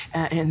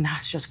 And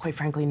that's just, quite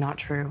frankly, not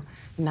true.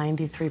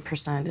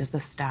 93% is the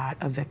stat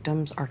of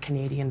victims are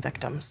Canadian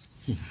victims,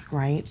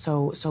 right?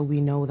 So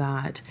we know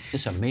that.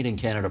 It's a made in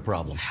Canada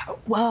problem.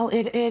 Well,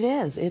 it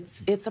is.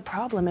 It's a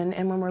problem.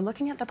 And when we're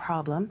looking at the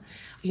problem,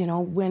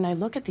 when I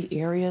look at the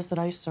areas that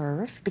I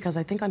serve, because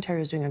I think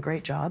Ontario is doing a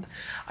great job,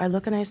 I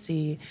look and I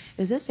see,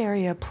 is this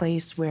area a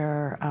place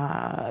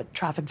where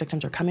trafficked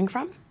victims are coming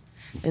from?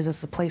 Is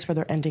this a place where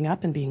they're ending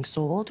up and being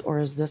sold, or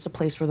is this a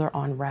place where they're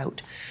en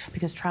route?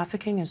 Because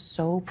trafficking is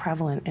so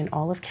prevalent in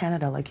all of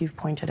Canada, like you've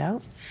pointed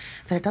out,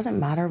 that it doesn't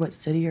matter what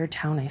city or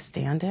town I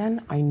stand in,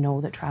 I know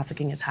that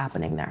trafficking is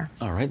happening there.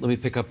 All right, let me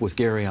pick up with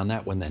Gary on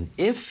that one then.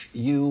 If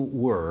you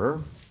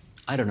were,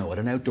 I don't know, at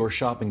an outdoor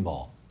shopping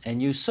mall,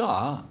 and you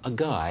saw a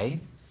guy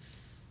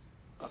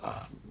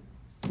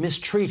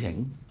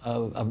mistreating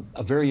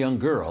a very young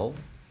girl,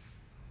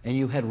 and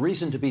you had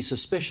reason to be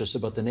suspicious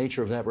about the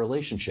nature of that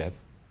relationship,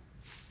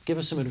 give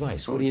us some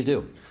advice. What do you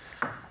do?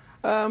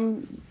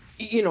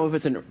 You know, if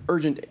it's an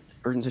urgent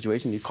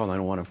situation, you call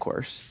 911, of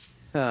course.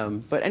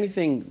 But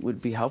anything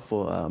would be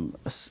helpful.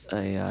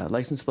 A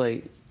license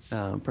plate,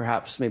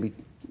 perhaps maybe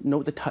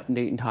note the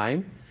date and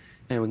time,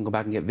 and we can go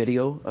back and get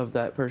video of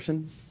that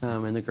person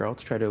and the girl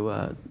to try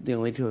to, the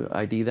only to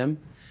ID them.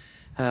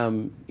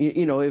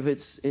 You know, if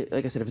it's,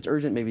 like I said, if it's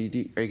urgent,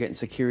 maybe are you getting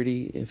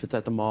security? If it's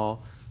at the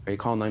mall, are you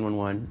calling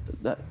 911?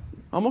 That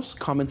almost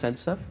common sense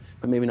stuff,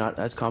 but maybe not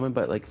as common,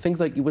 but like things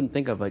like you wouldn't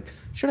think of, like,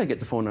 should I get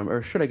the phone number,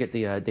 or should I get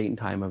the date and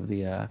time of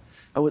the,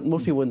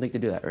 most people wouldn't think to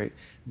do that, right?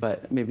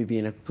 But maybe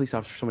being a police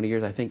officer for so many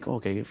years, I think,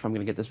 okay, if I'm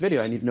gonna get this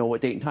video, I need to know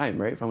what date and time,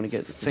 right? If I'm gonna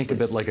get this. Think a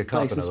bit like a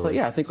cop, in other words.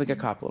 Yeah, think like a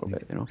cop a little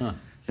bit, you know? Huh.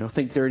 You know,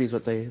 think dirty is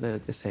what they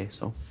say,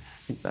 so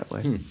think that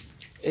way.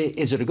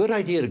 Is it a good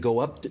idea to go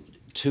up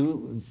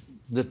to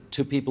the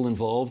two people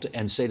involved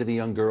and say to the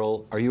young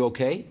girl, are you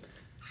okay?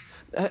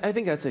 I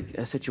think that's a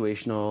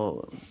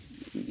situational,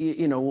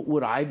 you know,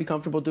 would I be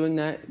comfortable doing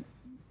that?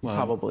 Well,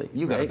 probably.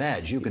 You got right? a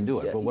badge, you can do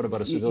it, but what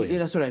about a civilian?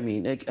 That's what I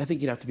mean. I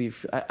think you'd have to be,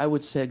 I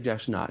would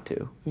suggest not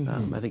to.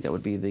 I think that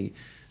would be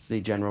the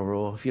general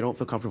rule. If you don't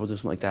feel comfortable doing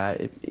something like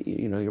that,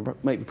 you know, you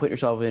might be putting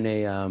yourself in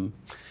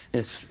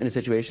a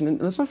situation.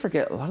 And let's not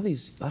forget, a lot of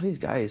these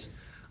guys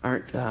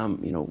aren't,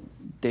 you know,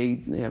 they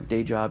have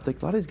day jobs.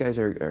 Like a lot of these guys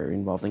are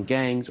involved in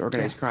gangs,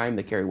 organized crime.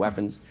 They carry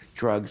weapons,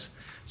 drugs.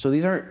 So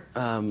these aren't,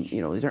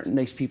 you know, these aren't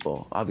nice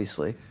people,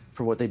 obviously,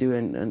 for what they do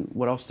and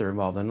what else they're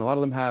involved in. A lot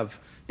of them have,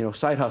 you know,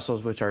 side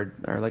hustles, which are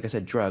like I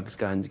said, drugs,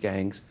 guns,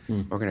 gangs,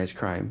 organized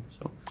crime.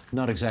 So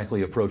not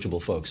exactly approachable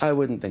folks. I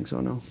wouldn't think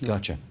so, no.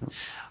 Gotcha.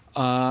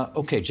 No.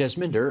 Okay,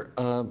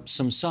 Jasminder,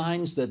 some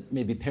signs that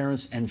maybe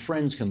parents and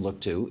friends can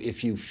look to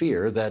if you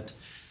fear that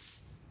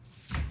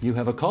you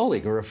have a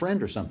colleague or a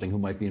friend or something who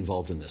might be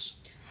involved in this.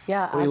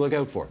 Yeah, what do you look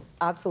out for?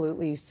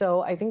 Absolutely.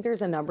 So I think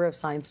there's a number of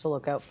signs to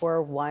look out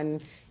for.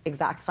 One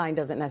exact sign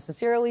doesn't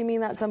necessarily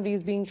mean that somebody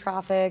is being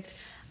trafficked.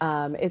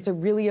 It's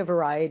really a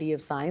variety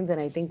of signs, and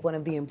I think one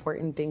of the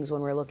important things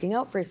when we're looking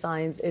out for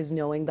signs is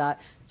knowing that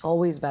it's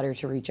always better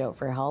to reach out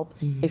for help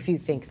if you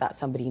think that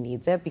somebody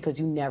needs it, because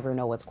you never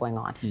know what's going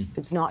on. If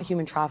it's not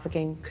human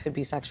trafficking, could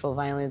be sexual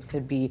violence,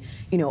 could be,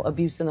 you know,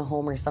 abuse in the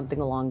home or something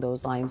along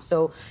those lines.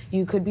 So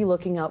you could be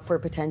looking out for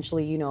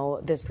potentially, you know,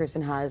 this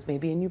person has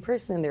maybe a new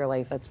person in their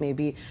life that's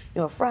maybe, you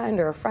know, a friend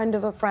or a friend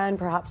of a friend.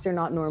 Perhaps they're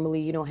not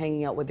normally, you know,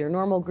 hanging out with their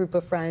normal group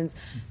of friends.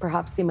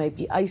 Perhaps they might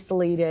be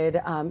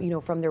isolated, you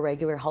know, from their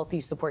regular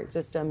healthy support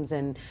systems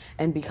and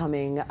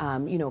becoming,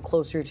 you know,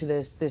 closer to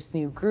this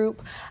new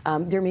group.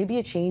 There may be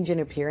a change in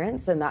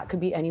appearance, and that could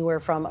be anywhere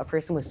from a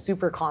person was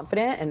super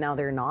confident and now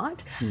they're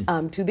not,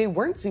 to they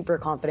weren't super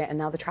confident and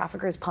now the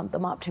traffickers pumped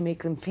them up to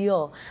make them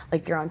feel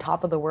like they're on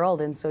top of the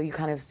world. And so you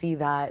kind of see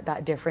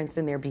that difference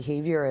in their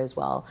behavior as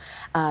well.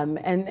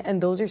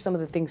 And those are some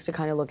of the things to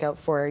kind of look out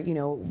for, you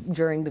know,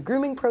 during the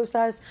grooming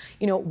process.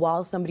 You know,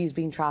 while somebody's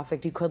being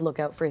trafficked, you could look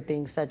out for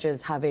things such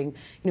as having,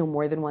 you know,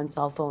 more than one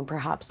cell phone,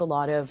 perhaps a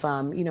lot of,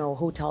 you know,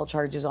 hotel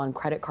charges on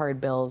credit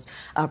card bills,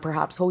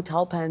 perhaps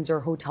hotel pens or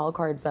hotel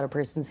cards that a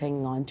person's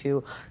hanging on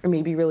to, or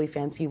maybe really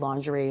fancy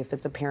lingerie if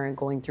it's a parent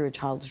going through a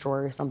child's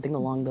drawer or something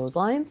along those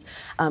lines.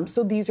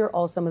 So these are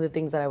all some of the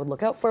things that I would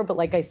look out for. But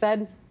like I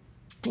said,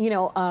 you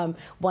know,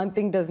 one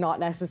thing does not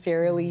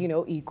necessarily, you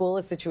know, equal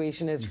a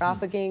situation as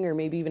trafficking, or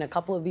maybe even a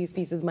couple of these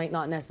pieces might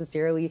not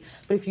necessarily.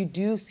 But if you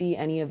do see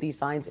any of these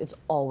signs, it's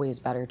always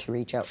better to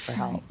reach out for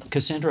help.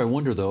 Cassandra, I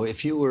wonder though,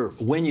 if you were,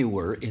 when you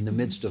were in the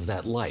midst of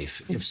that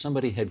life, if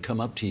somebody had come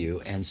up to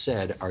you and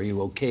said, are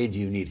you okay? Do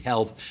you need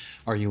help?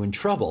 Are you in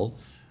trouble?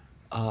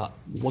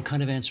 What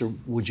kind of answer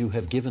would you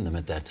have given them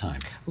at that time?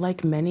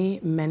 Like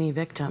many, many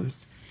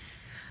victims,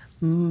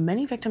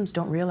 many victims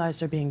don't realize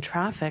they're being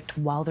trafficked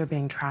while they're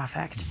being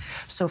trafficked.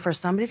 So for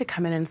somebody to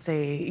come in and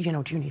say, you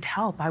know, do you need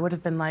help? I would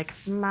have been like,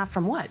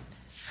 from what?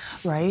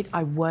 Right?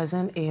 I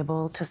wasn't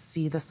able to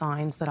see the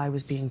signs that I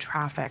was being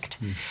trafficked.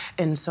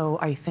 And so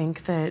I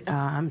think that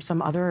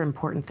some other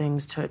important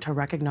things to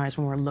recognize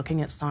when we're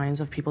looking at signs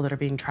of people that are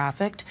being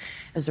trafficked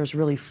is there's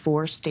really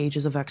 4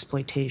 stages of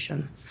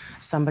exploitation.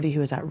 Somebody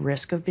who is at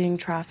risk of being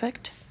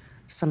trafficked,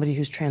 somebody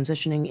who's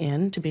transitioning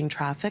in to being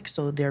trafficked,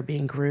 so they're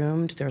being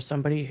groomed, there's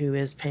somebody who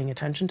is paying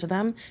attention to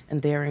them,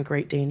 and they're in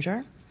great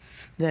danger.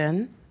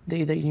 Then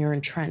you're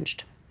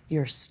entrenched.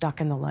 You're stuck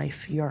in the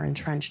life, you're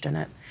entrenched in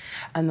it.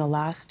 And the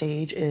last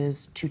stage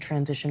is to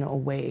transition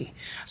away.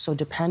 So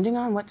depending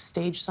on what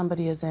stage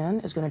somebody is in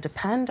is going to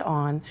depend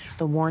on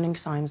the warning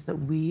signs that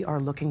we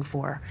are looking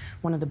for.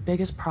 One of the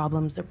biggest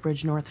problems that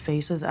Bridge North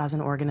faces as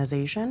an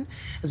organization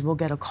is we'll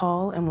get a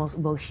call and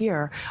we'll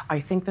hear, I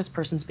think this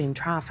person's being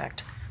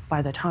trafficked.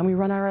 By the time we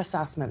run our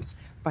assessments,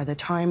 by the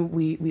time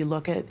we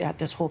look at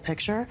this whole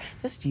picture,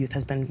 this youth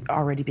has been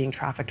already being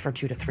trafficked for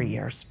 2 to 3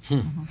 years,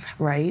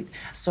 right?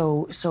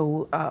 So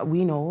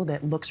we know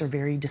that looks are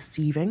very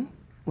deceiving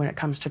when it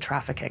comes to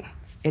trafficking.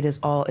 It's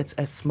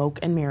a smoke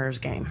and mirrors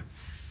game.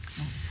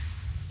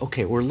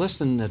 Okay, we're less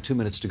than 2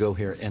 minutes to go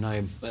here, and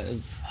I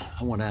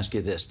want to ask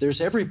you this. There's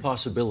every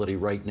possibility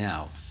right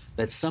now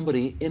that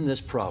somebody in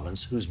this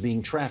province who's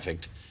being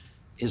trafficked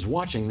is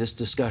watching this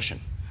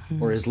discussion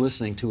or is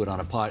listening to it on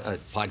a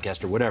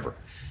podcast or whatever.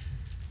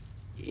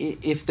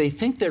 If they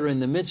think they're in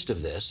the midst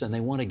of this and they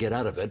want to get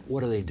out of it,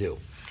 what do they do?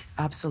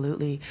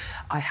 Absolutely.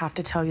 I have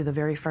to tell you the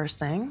very first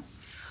thing,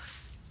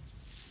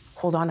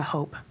 hold on to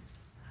hope.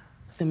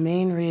 The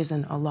main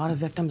reason a lot of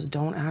victims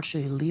don't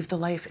actually leave the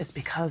life is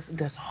because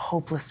this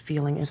hopeless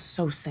feeling is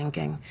so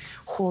sinking.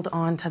 Hold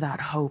on to that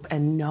hope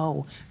and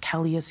know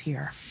Kelly is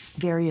here,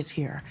 Gary is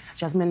here,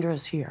 Jasminder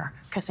is here,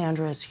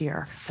 Cassandra is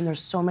here, and there's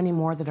so many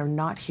more that are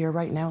not here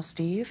right now,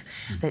 Steve,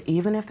 that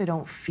even if they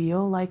don't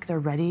feel like they're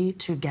ready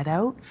to get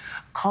out,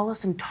 call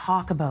us and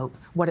talk about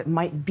what it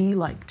might be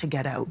like to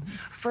get out.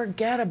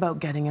 Forget about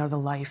getting out of the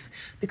life,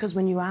 because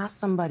when you ask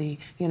somebody,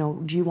 you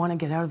know, do you want to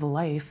get out of the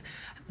life,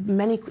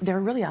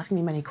 they're really asking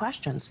me many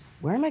questions.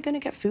 Where am I going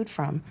to get food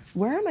from?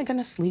 Where am I going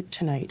to sleep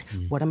tonight?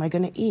 What am I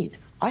going to eat?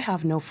 I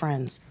have no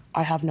friends.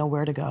 I have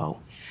nowhere to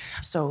go.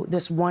 So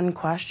this one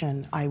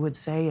question I would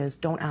say is,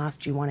 don't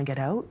ask, do you want to get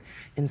out?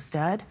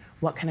 Instead,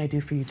 what can I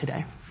do for you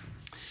today?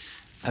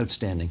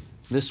 Outstanding.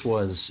 This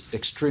was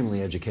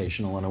extremely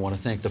educational, and I want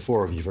to thank the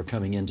four of you for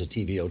coming into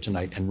TVO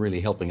tonight and really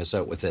helping us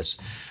out with this.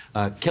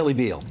 Kelly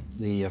Beale,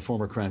 the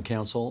former Crown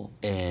Counsel,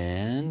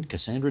 and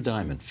Cassandra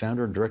Diamond,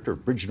 founder and director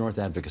of Bridge North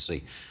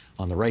Advocacy,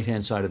 on the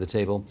right-hand side of the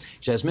table.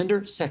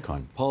 Jasminder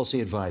Sekon,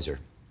 policy advisor,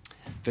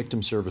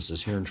 Victim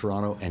Services here in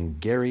Toronto, and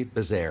Gary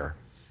Bezaire,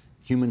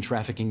 Human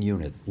Trafficking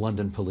Unit,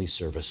 London Police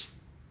Service.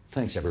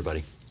 Thanks,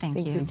 everybody.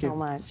 Thank you so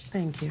much.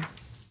 Thank you.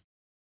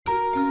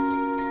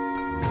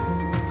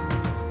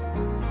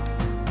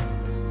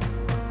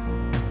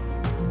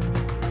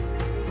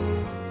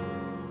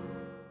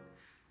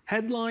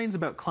 Headlines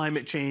about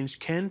climate change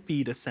can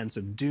feed a sense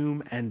of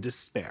doom and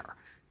despair.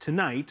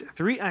 Tonight,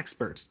 3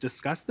 experts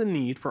discuss the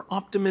need for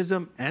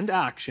optimism and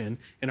action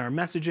in our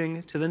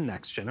messaging to the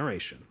next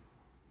generation.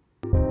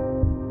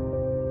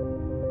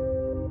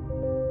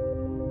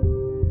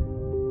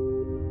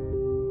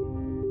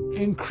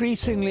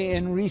 Increasingly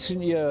in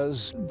recent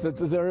years,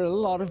 there are a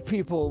lot of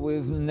people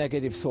with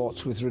negative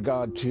thoughts with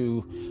regard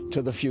to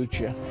the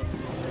future.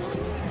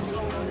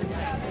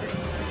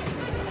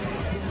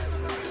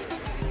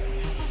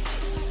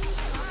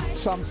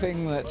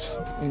 Something that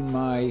in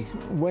my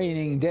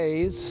waning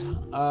days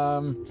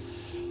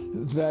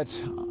that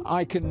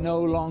I can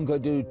no longer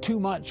do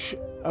too much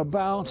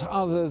about,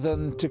 other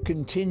than to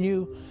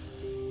continue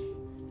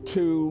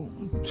to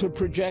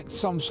project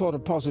some sort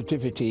of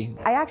positivity.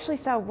 I actually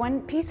saw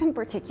one piece in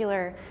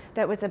particular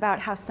that was about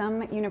how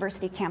some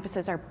university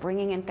campuses are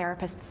bringing in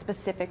therapists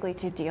specifically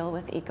to deal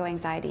with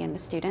eco-anxiety in the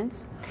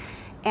students.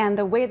 And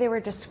the way they were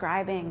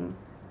describing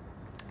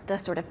the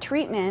sort of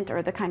treatment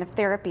or the kind of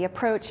therapy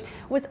approach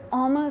was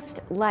almost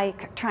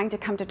like trying to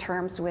come to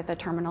terms with a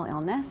terminal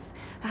illness,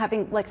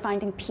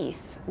 finding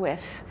peace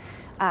with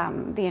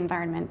the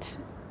environment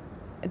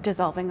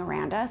dissolving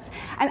around us.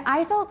 And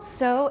I felt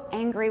so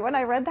angry when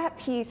I read that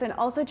piece, and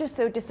also just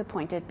so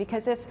disappointed,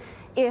 because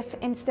if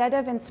instead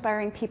of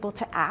inspiring people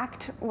to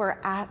act, we're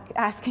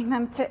asking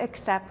them to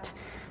accept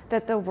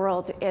that the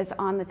world is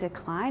on the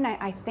decline,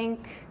 I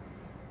think,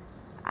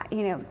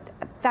 you know,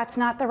 that's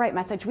not the right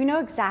message. We know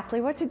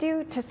exactly what to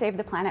do to save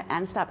the planet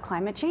and stop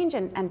climate change,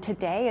 and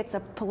today it's a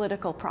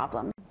political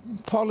problem.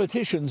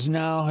 Politicians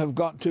now have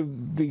got to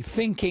be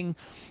thinking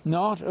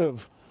not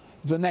of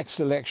the next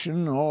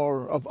election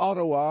or of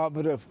Ottawa,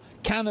 but of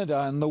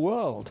Canada and the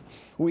world.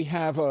 We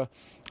have a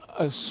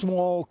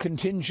small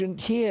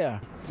contingent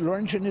here.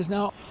 Laurentian is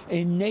now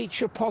a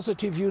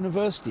nature-positive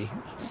university,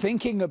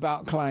 thinking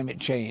about climate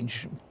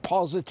change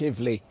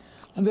positively.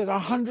 And there are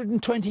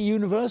 120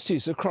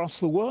 universities across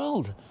the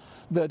world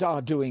that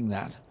are doing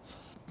that.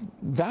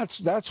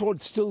 That's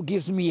what still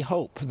gives me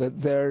hope,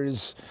 that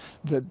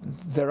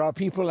there are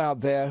people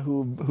out there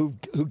who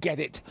get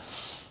it.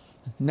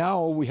 Now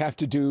all we have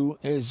to do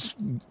is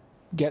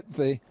get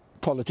the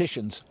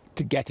politicians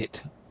to get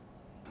it.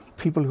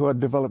 People who are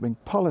developing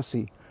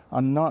policy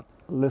are not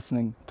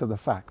listening to the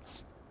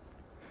facts.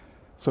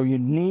 So you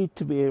need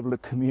to be able to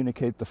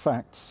communicate the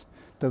facts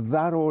to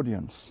that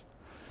audience.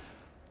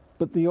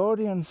 But the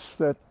audience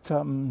that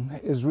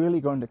is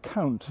really going to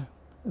count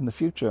in the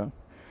future,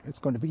 it's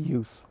going to be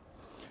youth.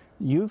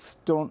 Youth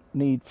don't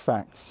need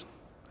facts.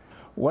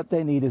 What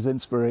they need is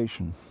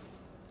inspiration.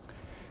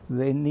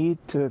 They need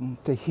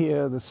to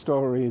hear the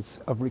stories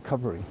of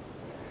recovery,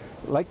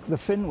 like the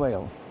fin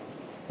whale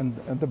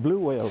and the blue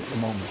whale at the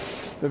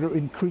moment, that are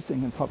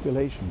increasing in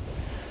population,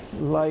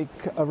 like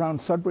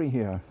around Sudbury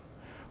here,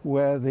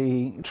 where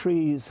the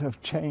trees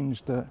have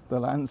changed the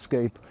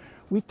landscape.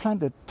 We've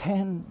planted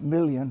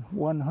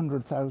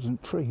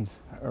 10,100,000 trees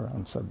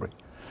around Sudbury.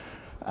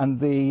 And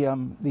the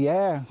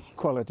air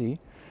quality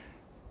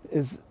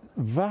is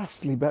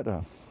vastly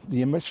better.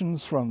 The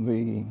emissions from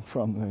the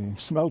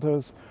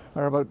smelters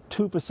are about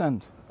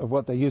 2% of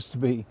what they used to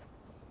be.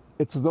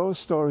 It's those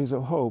stories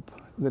of hope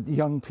that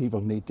young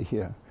people need to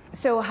hear.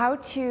 So how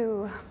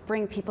to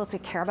bring people to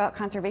care about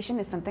conservation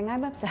is something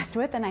I'm obsessed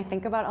with and I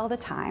think about all the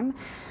time.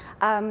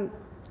 And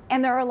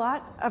there are a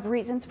lot of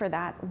reasons for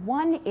that.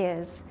 One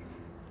is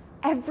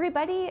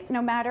everybody,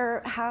 no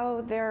matter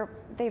how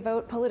they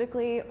vote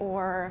politically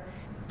or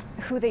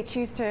who they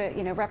choose to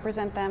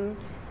represent them,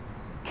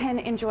 can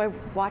enjoy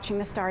watching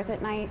the stars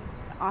at night,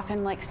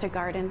 often likes to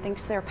garden,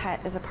 thinks their pet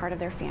is a part of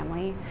their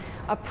family,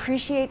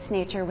 appreciates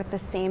nature with the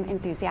same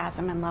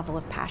enthusiasm and level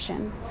of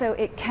passion. So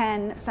it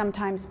can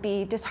sometimes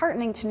be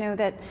disheartening to know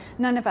that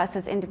none of us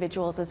as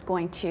individuals is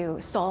going to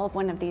solve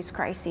one of these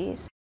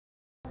crises.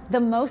 The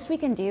most we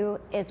can do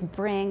is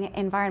bring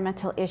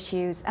environmental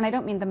issues, and I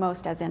don't mean the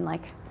most as in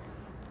like,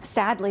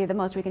 sadly, the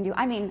most we can do.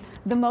 I mean,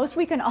 the most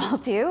we can all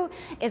do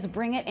is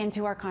bring it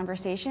into our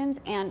conversations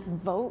and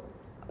vote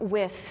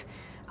with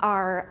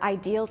our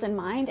ideals in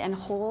mind and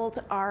hold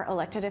our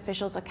elected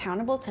officials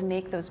accountable to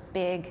make those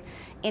big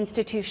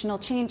institutional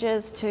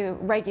changes, to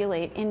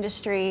regulate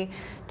industry,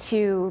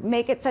 to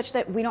make it such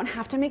that we don't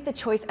have to make the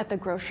choice at the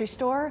grocery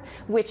store,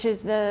 which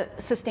is the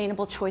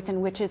sustainable choice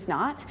and which is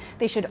not.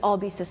 They should all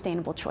be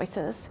sustainable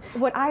choices.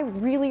 What I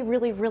really,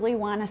 really, really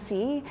want to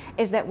see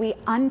is that we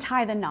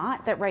untie the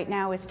knot that right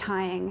now is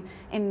tying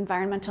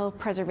environmental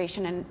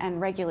preservation and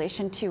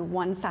regulation to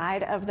one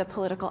side of the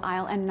political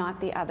aisle and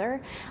not the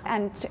other,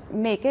 and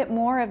make it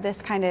more of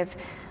this kind of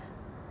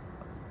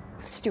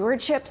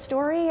stewardship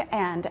story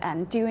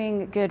and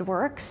doing good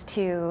works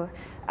to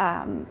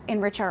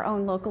enrich our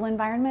own local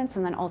environments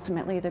and then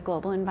ultimately the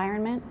global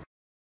environment.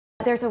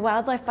 There's a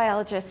wildlife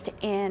biologist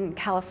in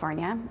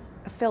California,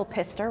 Phil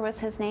Pister was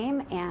his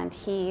name, and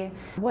he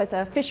was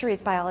a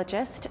fisheries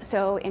biologist,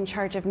 so in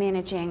charge of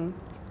managing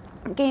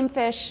game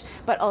fish,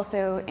 but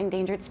also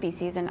endangered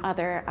species and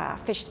other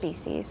fish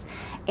species.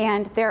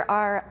 And there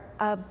are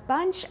a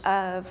bunch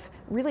of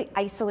really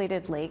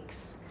isolated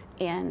lakes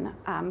in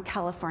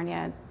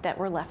California that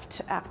were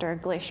left after a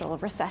glacial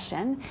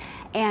recession.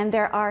 And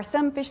there are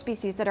some fish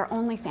species that are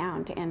only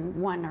found in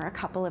one or a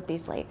couple of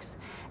these lakes.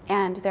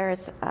 And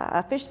there's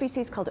a fish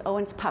species called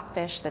Owen's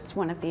pupfish that's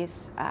one of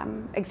these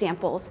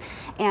examples.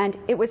 And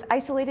it was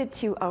isolated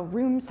to a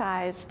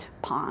room-sized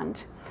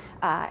pond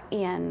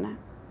in,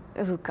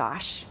 oh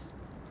gosh,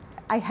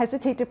 I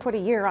hesitate to put a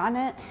year on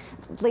it,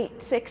 late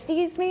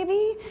 60s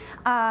maybe.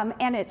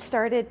 And it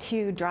started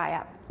to dry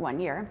up one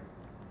year.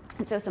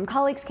 And so some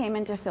colleagues came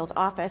into Phil's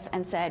office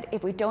and said,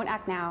 if we don't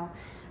act now,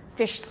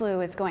 fish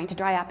slough is going to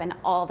dry up and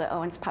all the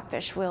Owen's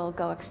pupfish will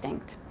go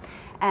extinct.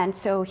 And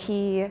so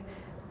he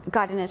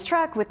got in his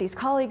truck with these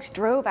colleagues,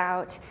 drove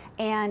out,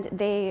 and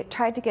they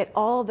tried to get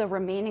all the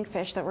remaining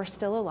fish that were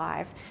still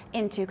alive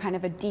into kind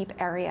of a deep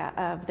area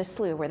of the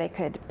slough where they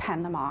could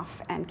pen them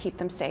off and keep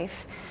them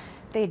safe.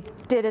 They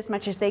did as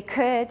much as they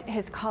could.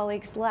 His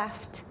colleagues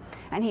left,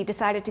 and he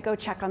decided to go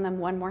check on them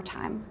one more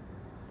time.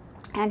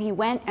 And he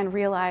went and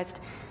realized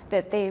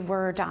that they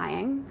were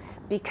dying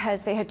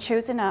because they had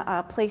chosen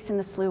a place in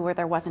the slough where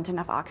there wasn't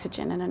enough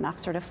oxygen and enough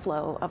sort of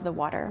flow of the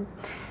water.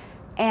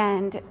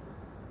 And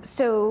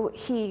so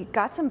he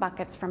got some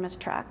buckets from his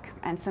truck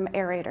and some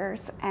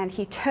aerators, and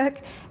he took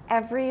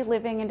every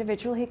living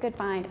individual he could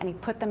find and he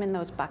put them in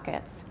those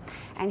buckets.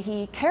 And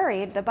he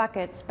carried the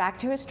buckets back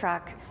to his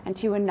truck and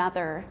to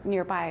another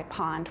nearby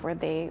pond where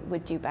they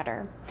would do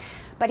better.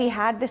 But he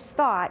had this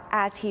thought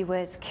as he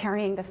was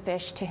carrying the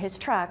fish to his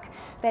truck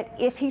that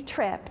if he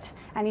tripped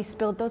and he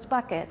spilled those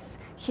buckets,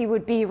 he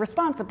would be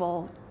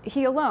responsible,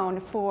 he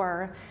alone,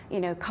 for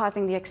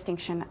causing the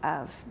extinction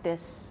of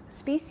this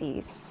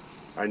species.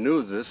 I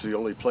knew this was the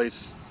only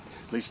place,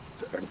 at least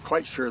I'm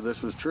quite sure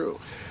this was true,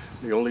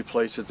 the only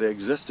place that they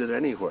existed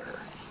anywhere.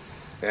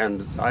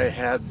 And I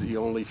had the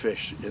only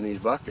fish in these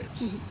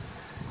buckets.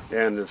 Mm-hmm.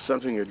 And if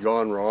something had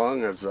gone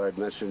wrong, as I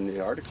mentioned in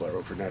the article I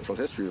wrote for Natural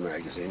History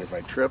magazine, if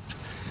I tripped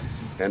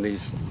and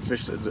these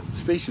fish, the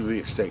species would be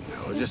extinct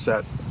now. It's just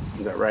that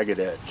ragged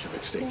edge of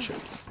extinction.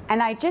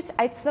 And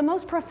it's the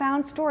most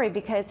profound story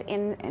because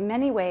in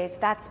many ways,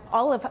 that's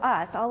all of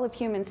us, all of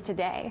humans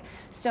today.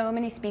 So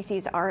many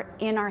species are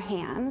in our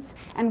hands,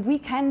 and we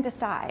can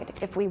decide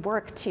if we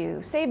work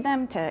to save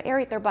them, to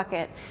aerate their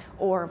bucket,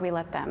 or we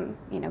let them,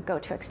 go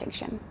to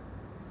extinction.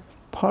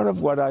 Part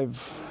of what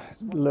I've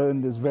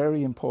learned is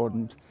very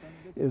important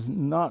is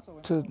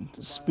not to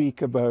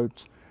speak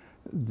about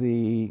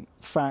the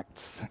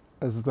facts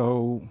as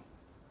though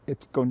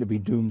it's going to be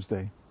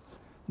doomsday.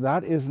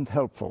 That isn't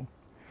helpful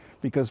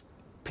because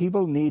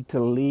people need to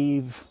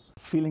leave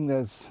feeling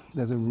there's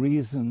a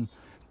reason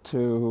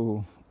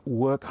to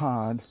work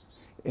hard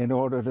in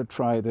order to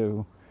try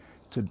to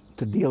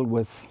deal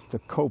with, to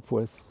cope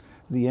with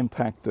the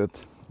impact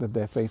that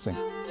they're facing.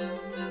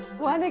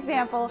 One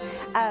example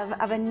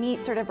of a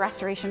neat sort of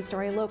restoration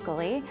story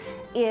locally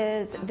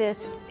is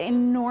this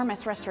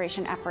enormous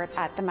restoration effort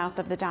at the mouth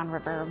of the Don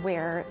River,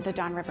 where the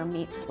Don River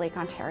meets Lake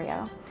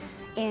Ontario.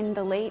 In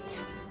the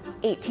late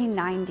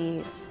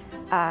 1890s,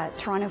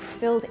 Toronto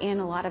filled in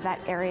a lot of that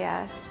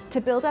area to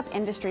build up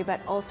industry,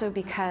 but also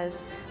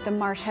because the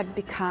marsh had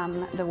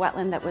become, the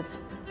wetland that was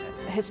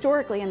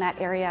historically in that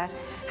area,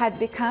 had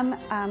become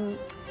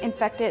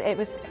infected, it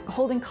was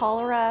holding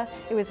cholera,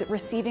 it was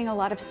receiving a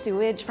lot of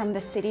sewage from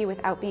the city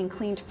without being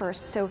cleaned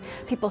first, so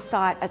people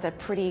saw it as a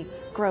pretty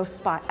gross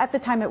spot. At the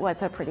time, it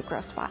was a pretty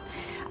gross spot.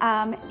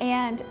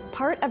 And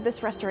part of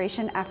this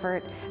restoration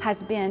effort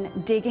has been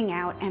digging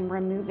out and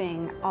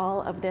removing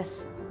all of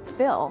this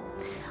fill.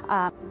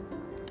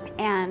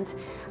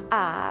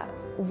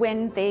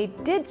 When they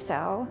did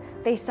so,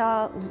 they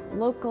saw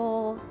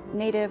local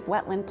native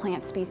wetland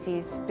plant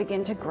species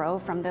begin to grow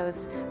from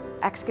those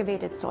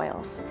excavated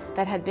soils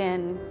that had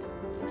been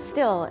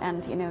still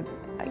and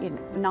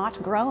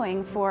not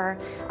growing for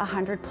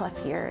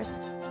 100+ years.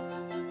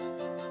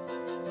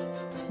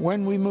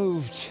 When we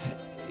moved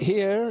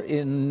here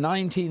in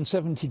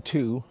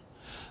 1972,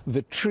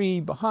 the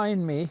tree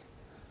behind me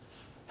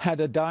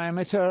had a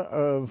diameter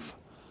of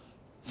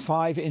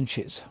 5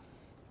 inches.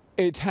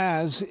 It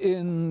has,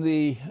 in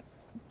the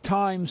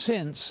time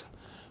since,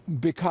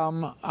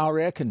 become our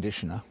air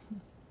conditioner.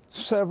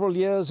 Several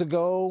years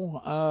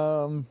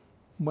ago,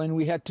 when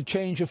we had to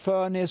change a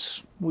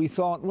furnace, we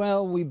thought,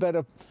 well, we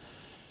better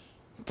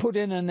put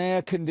in an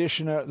air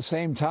conditioner at the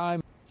same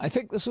time. I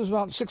think this was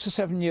about 6 or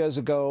 7 years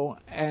ago,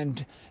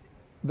 and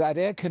that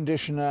air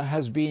conditioner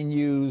has been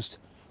used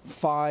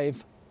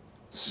 5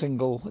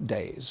 single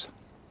days.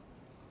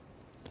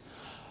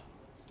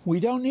 We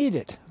don't need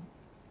it.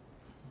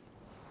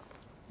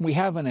 We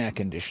have an air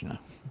conditioner.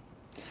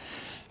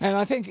 And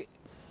I think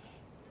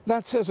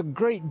that says a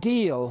great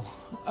deal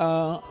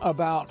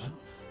about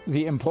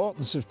the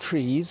importance of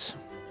trees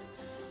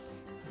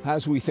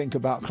as we think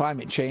about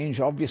climate change,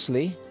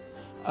 obviously.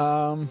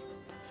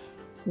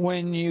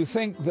 When you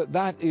think that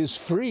that is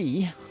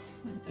free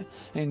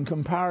in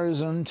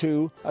comparison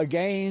to,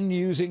 again,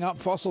 using up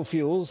fossil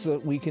fuels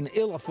that we can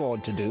ill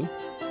afford to do.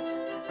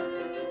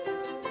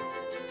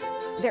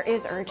 There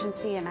is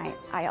urgency, and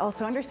I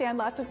also understand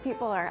lots of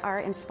people are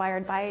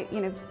inspired by,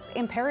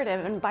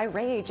 imperative and by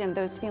rage and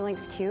those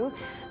feelings too.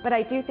 But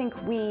I do think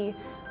we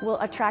will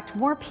attract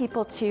more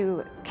people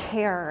to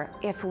care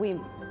if we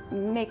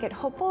make it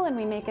hopeful and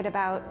we make it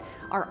about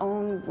our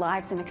own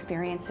lives and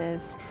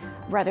experiences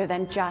rather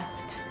than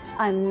just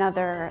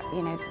another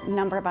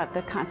number about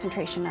the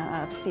concentration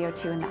of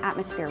CO2 in the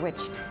atmosphere, which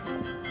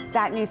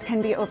that news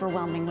can be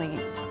overwhelmingly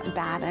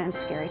bad and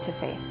scary to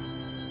face.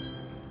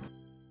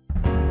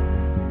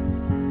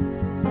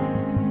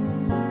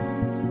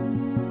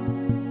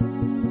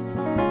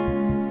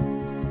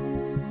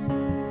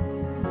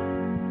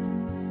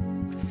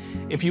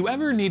 If you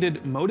ever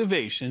needed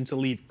motivation to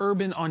leave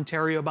urban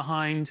Ontario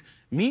behind,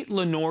 meet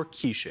Lenore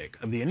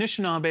Kishik of the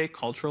Anishinaabe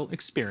Cultural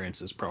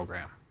Experiences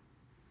Program.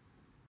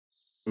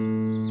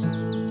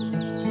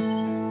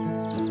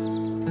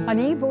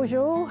 Ani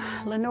bonjour,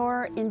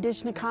 Lenore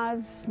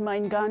Indigenous,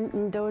 mein gun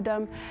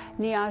indodam,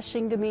 nia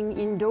shingdaming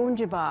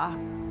indonjiba,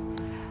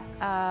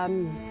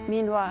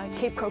 minwa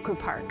Cape Croker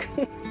Park.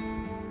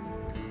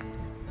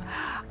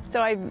 So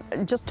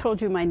I've just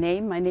told you my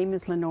name. My name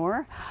is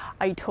Lenore.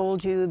 I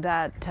told you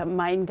that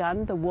Mein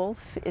Gun, the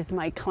wolf, is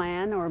my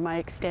clan or my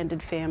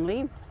extended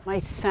family. My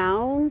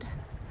sound,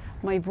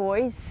 my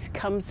voice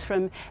comes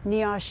from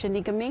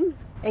Niashinigaming,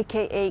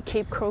 aka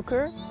Cape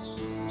Croker.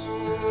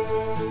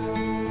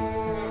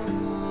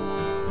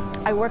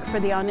 I work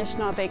for the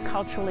Anishinaabe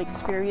Cultural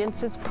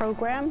Experiences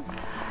Program,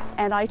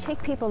 and I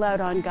take people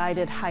out on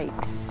guided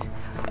hikes,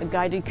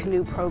 guided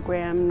canoe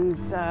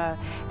programs,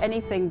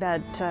 anything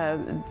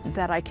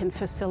that I can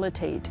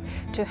facilitate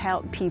to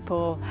help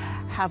people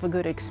have a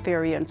good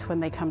experience when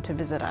they come to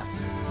visit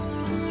us.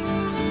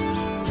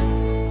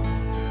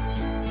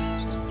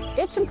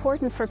 It's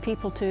important for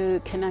people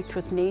to connect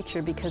with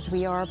nature because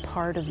we are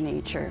part of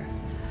nature.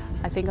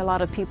 I think a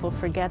lot of people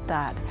forget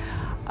that.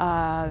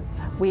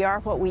 We are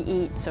what we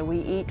eat, so we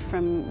eat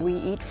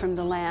from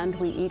the land,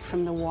 we eat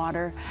from the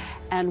water,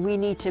 and we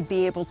need to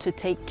be able to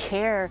take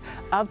care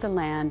of the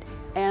land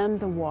and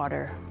the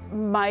water.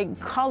 My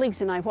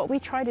colleagues and I, what we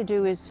try to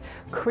do is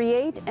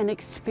create an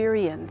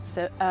experience,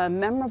 a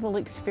memorable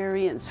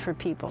experience for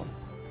people.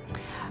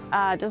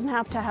 It doesn't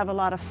have to have a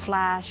lot of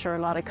flash or a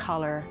lot of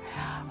color.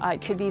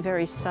 It could be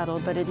very subtle,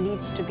 but it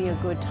needs to be a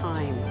good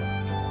time.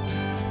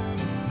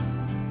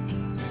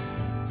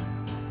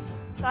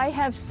 I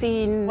have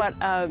seen what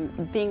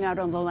being out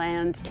on the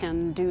land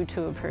can do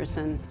to a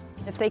person.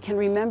 If they can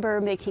remember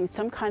making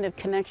some kind of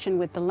connection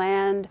with the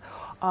land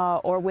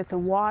or with the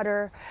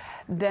water,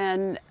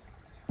 then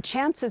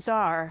chances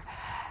are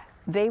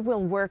they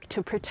will work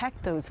to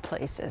protect those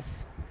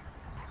places.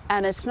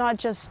 And it's not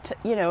just,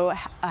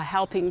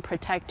 helping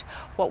protect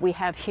what we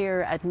have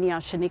here at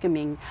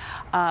Niashinigaming,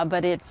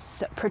 but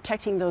it's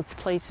protecting those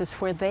places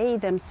where they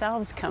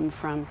themselves come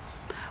from,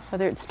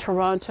 whether it's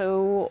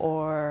Toronto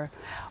or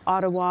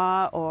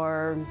Ottawa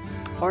or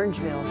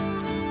Orangeville.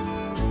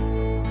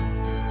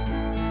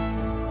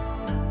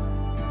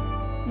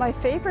 My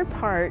favorite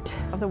part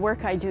of the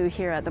work I do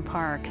here at the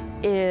park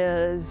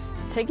is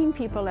taking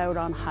people out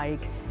on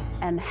hikes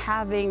and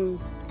having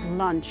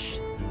lunch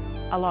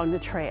along the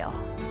trail.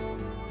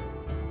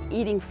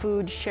 Eating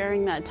food,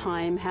 sharing that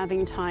time,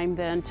 having time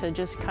then to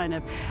just kind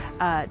of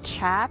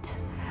chat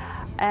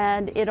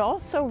And it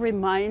also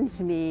reminds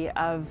me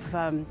of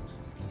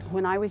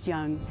when I was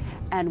young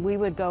and we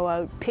would go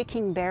out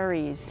picking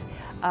berries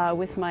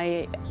with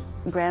my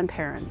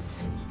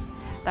grandparents,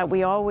 that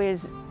we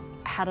always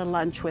had a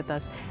lunch with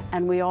us,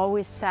 and we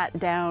always sat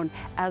down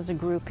as a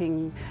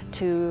grouping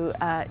to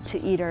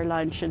eat our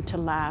lunch and to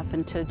laugh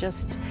and to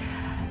just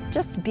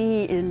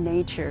be in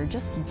nature,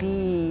 just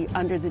be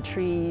under the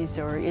trees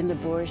or in the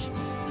bush.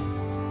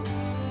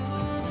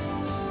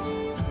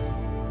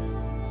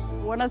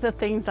 One of the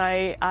things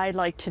I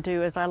like to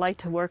do is I like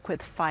to work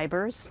with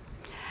fibers,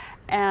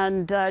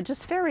 and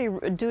just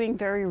doing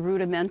very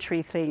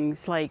rudimentary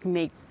things like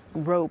make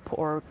rope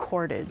or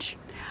cordage.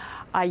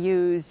 I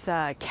use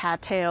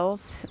cattail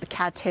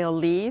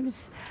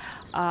leaves.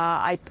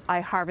 I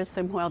harvest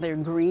them while they're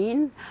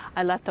green.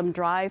 I let them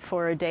dry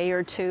for a day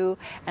or two,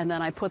 and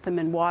then I put them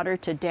in water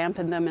to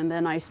dampen them, and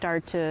then I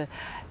start to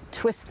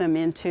twist them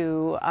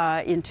into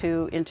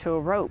a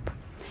rope.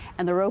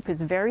 And the rope is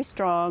very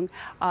strong.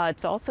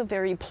 It's also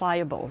very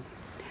pliable.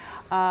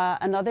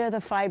 Another of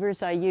the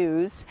fibers I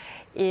use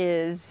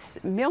is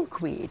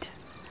milkweed,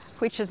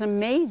 which is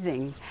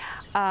amazing.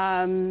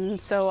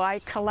 So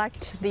I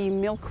collect the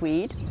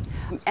milkweed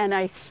and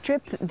I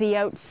strip the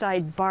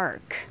outside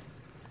bark,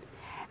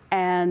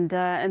 and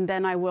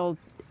then I will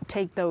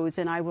take those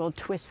and I will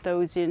twist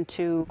those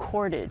into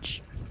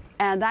cordage.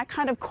 And that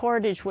kind of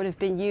cordage would have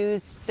been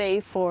used, say,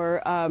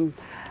 for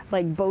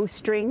like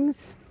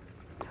bowstrings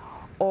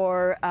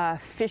or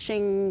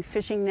fishing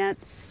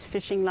nets,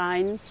 fishing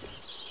lines.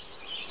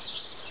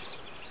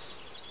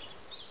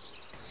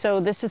 So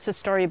this is a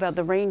story about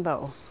the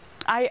rainbow.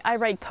 I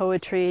write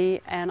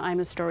poetry and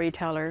I'm a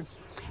storyteller.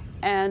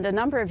 And a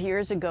number of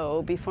years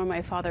ago, before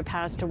my father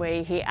passed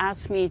away, he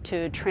asked me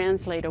to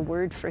translate a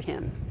word for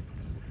him.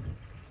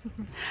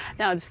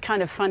 Now, it's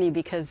kind of funny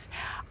because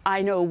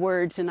I know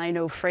words and I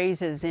know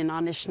phrases in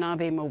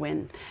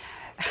Anishinaabe-Mowin.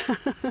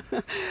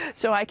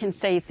 So I can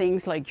say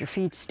things like your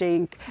feet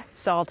stink,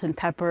 salt and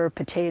pepper,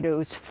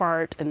 potatoes,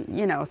 fart,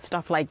 and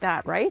stuff like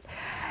that, right?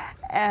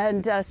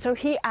 And so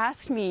he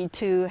asked me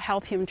to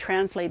help him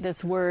translate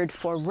this word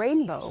for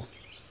rainbow.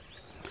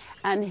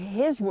 And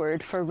his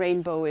word for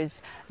rainbow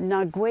is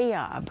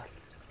nagweyab.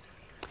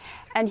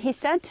 And he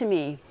said to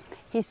me,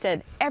 he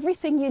said,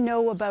 everything you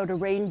know about a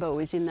rainbow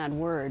is in that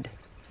word.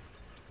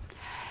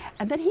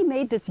 And then he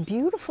made this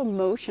beautiful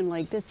motion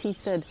like this. He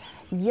said,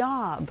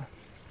 yob,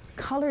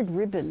 colored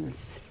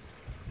ribbons.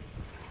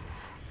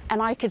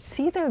 And I could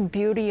see the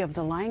beauty of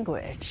the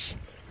language.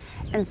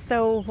 And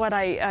so what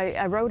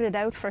I wrote it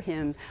out for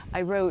him.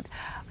 I wrote,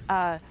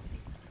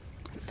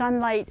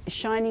 sunlight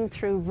shining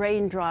through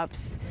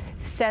raindrops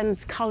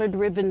sends colored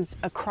ribbons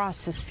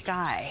across the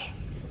sky.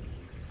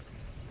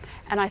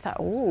 And I thought,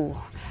 ooh,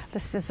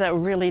 this is a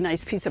really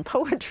nice piece of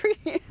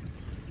poetry.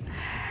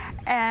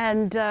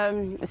 And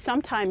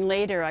sometime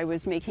later, I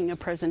was making a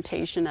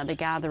presentation at a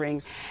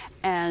gathering,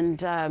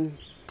 and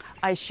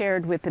I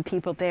shared with the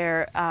people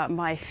there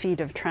my feat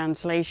of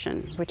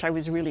translation, which I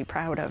was really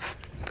proud of.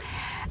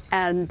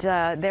 And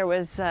there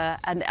was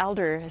an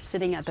elder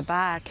sitting at the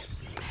back,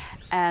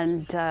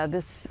 and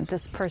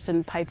this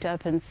person piped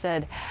up and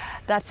said,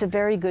 "That's a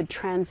very good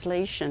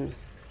translation,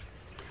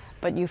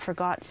 but you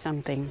forgot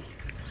something."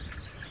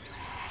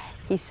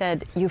 He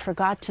said, "You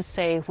forgot to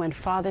say when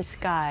Father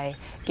Sky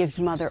gives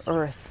Mother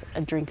Earth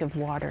a drink of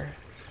water."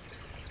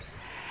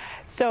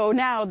 So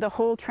now the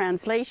whole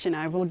translation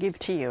I will give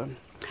to you.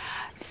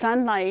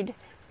 Sunlight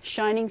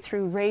shining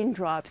through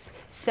raindrops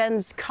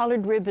sends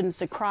colored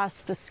ribbons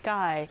across the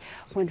sky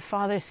when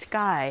Father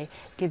Sky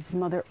gives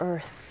Mother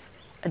Earth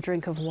a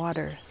drink of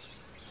water.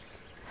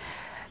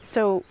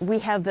 So we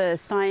have the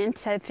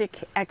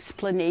scientific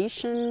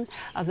explanation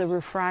of the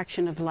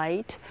refraction of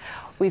light.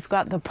 We've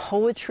got the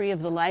poetry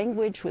of the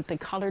language with the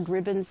colored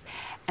ribbons,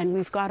 and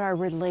we've got our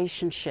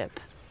relationship,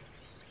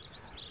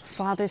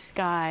 Father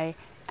Sky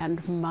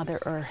and Mother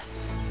Earth.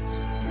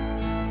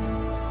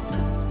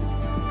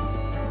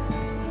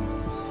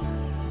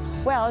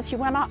 Well, if you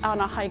went on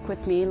a hike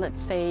with me,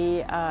 let's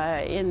say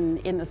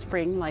in the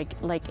spring,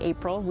 like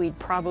April, we'd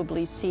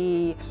probably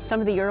see some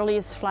of the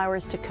earliest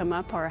flowers to come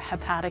up are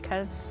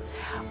hepaticas.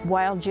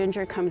 Wild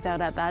ginger comes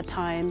out at that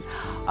time.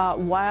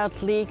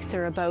 Wild leeks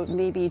are about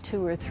maybe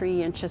 2 or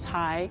 3 inches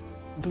high.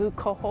 Blue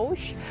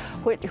cohosh,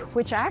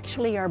 which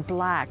actually are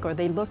black, or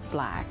they look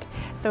black.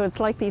 So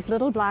it's like these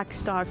little black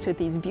stalks with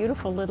these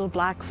beautiful little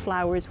black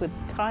flowers with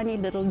tiny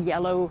little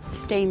yellow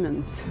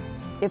stamens.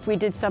 If we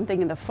did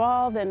something in the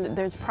fall, then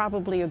there's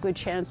probably a good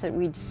chance that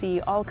we'd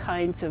see all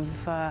kinds of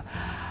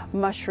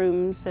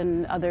mushrooms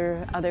and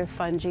other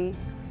fungi.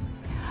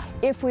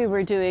 If we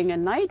were doing a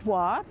night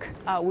walk,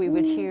 we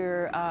would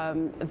hear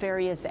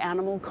various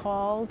animal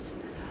calls,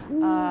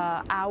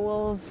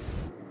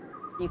 owls,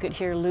 you could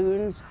hear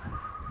loons,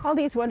 all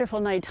these wonderful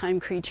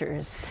nighttime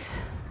creatures.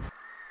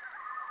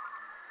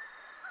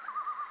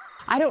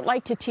 I don't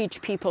like to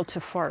teach people to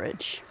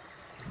forage.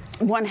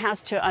 One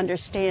has to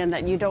understand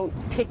that you don't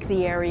pick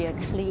the area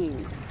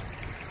clean.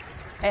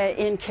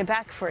 In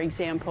Quebec, for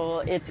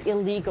example, it's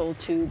illegal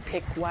to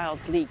pick wild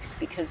leeks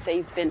because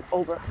they've been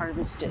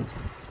over-harvested.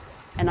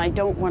 And I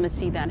don't want to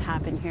see that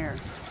happen here.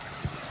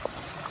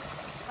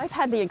 I've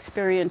had the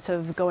experience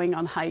of going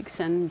on hikes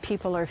and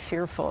people are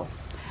fearful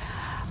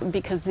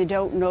because they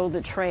don't know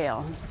the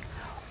trail,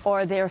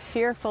 or they're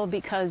fearful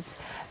because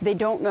they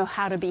don't know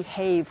how to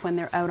behave when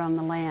they're out on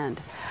the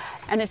land.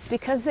 And it's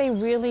because they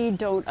really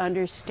don't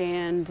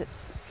understand,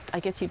 I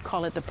guess you'd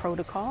call it the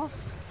protocol.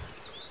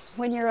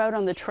 When you're out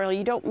on the trail,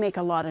 you don't make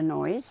a lot of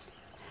noise.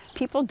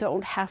 People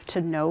don't have to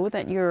know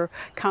that you're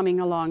coming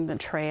along the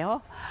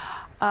trail.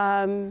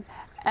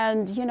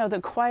 And you know,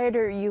 the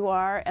quieter you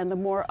are and the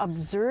more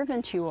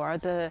observant you are,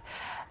 the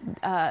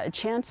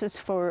chances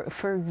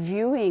for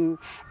viewing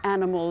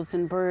animals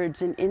and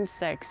birds and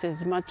insects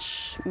is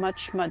much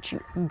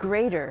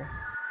greater.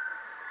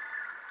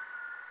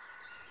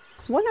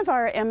 One of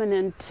our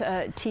eminent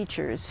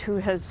teachers who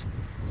has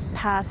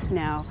passed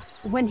now,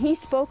 when he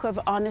spoke of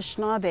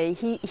Anishinaabe,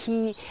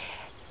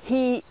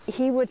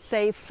 he would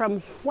say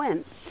from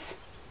whence,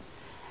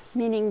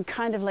 meaning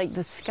kind of like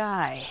the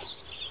sky.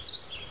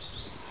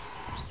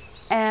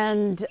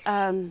 And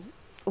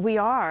we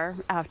are,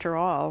 after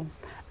all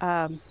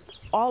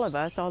of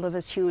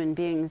us human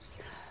beings,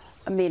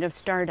 made of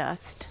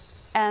stardust.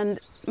 And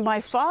my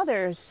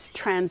father's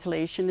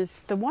translation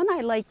is the one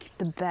I like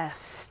the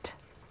best.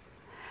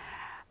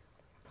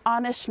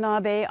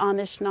 Anishinaabe,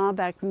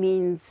 Anishinaabeg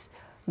means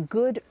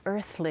good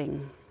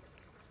earthling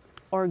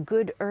or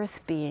good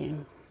earth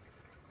being.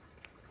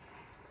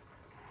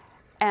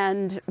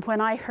 And when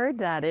I heard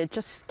that,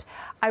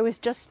 I was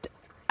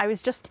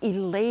just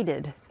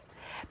elated,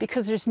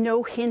 because there's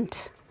no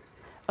hint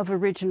of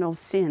original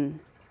sin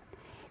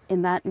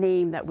in that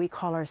name that we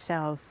call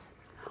ourselves,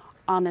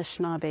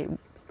 Anishinaabe.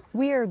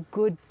 We are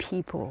good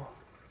people.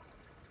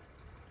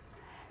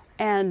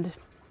 And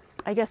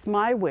I guess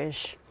my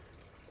wish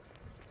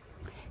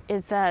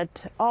is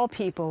that all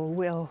people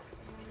will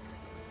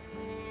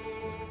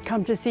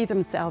come to see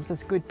themselves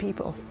as good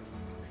people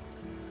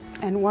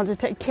and want to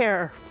take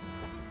care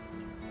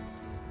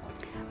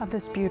of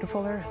this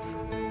beautiful earth.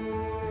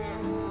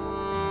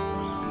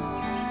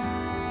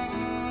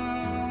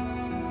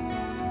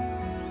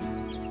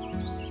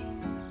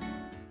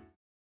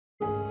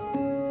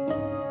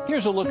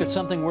 Here's a look at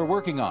something we're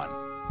working on.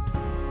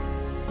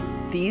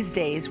 These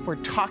days, we're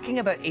talking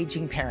about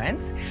aging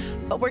parents,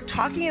 but we're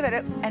talking about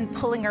it and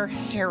pulling our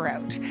hair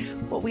out.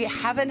 What we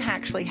haven't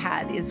actually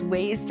had is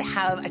ways to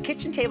have a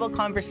kitchen table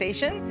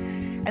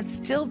conversation and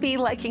still be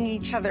liking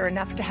each other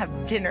enough to have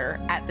dinner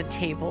at the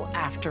table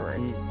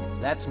afterwards.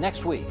 That's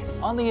next week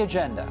on The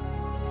Agenda.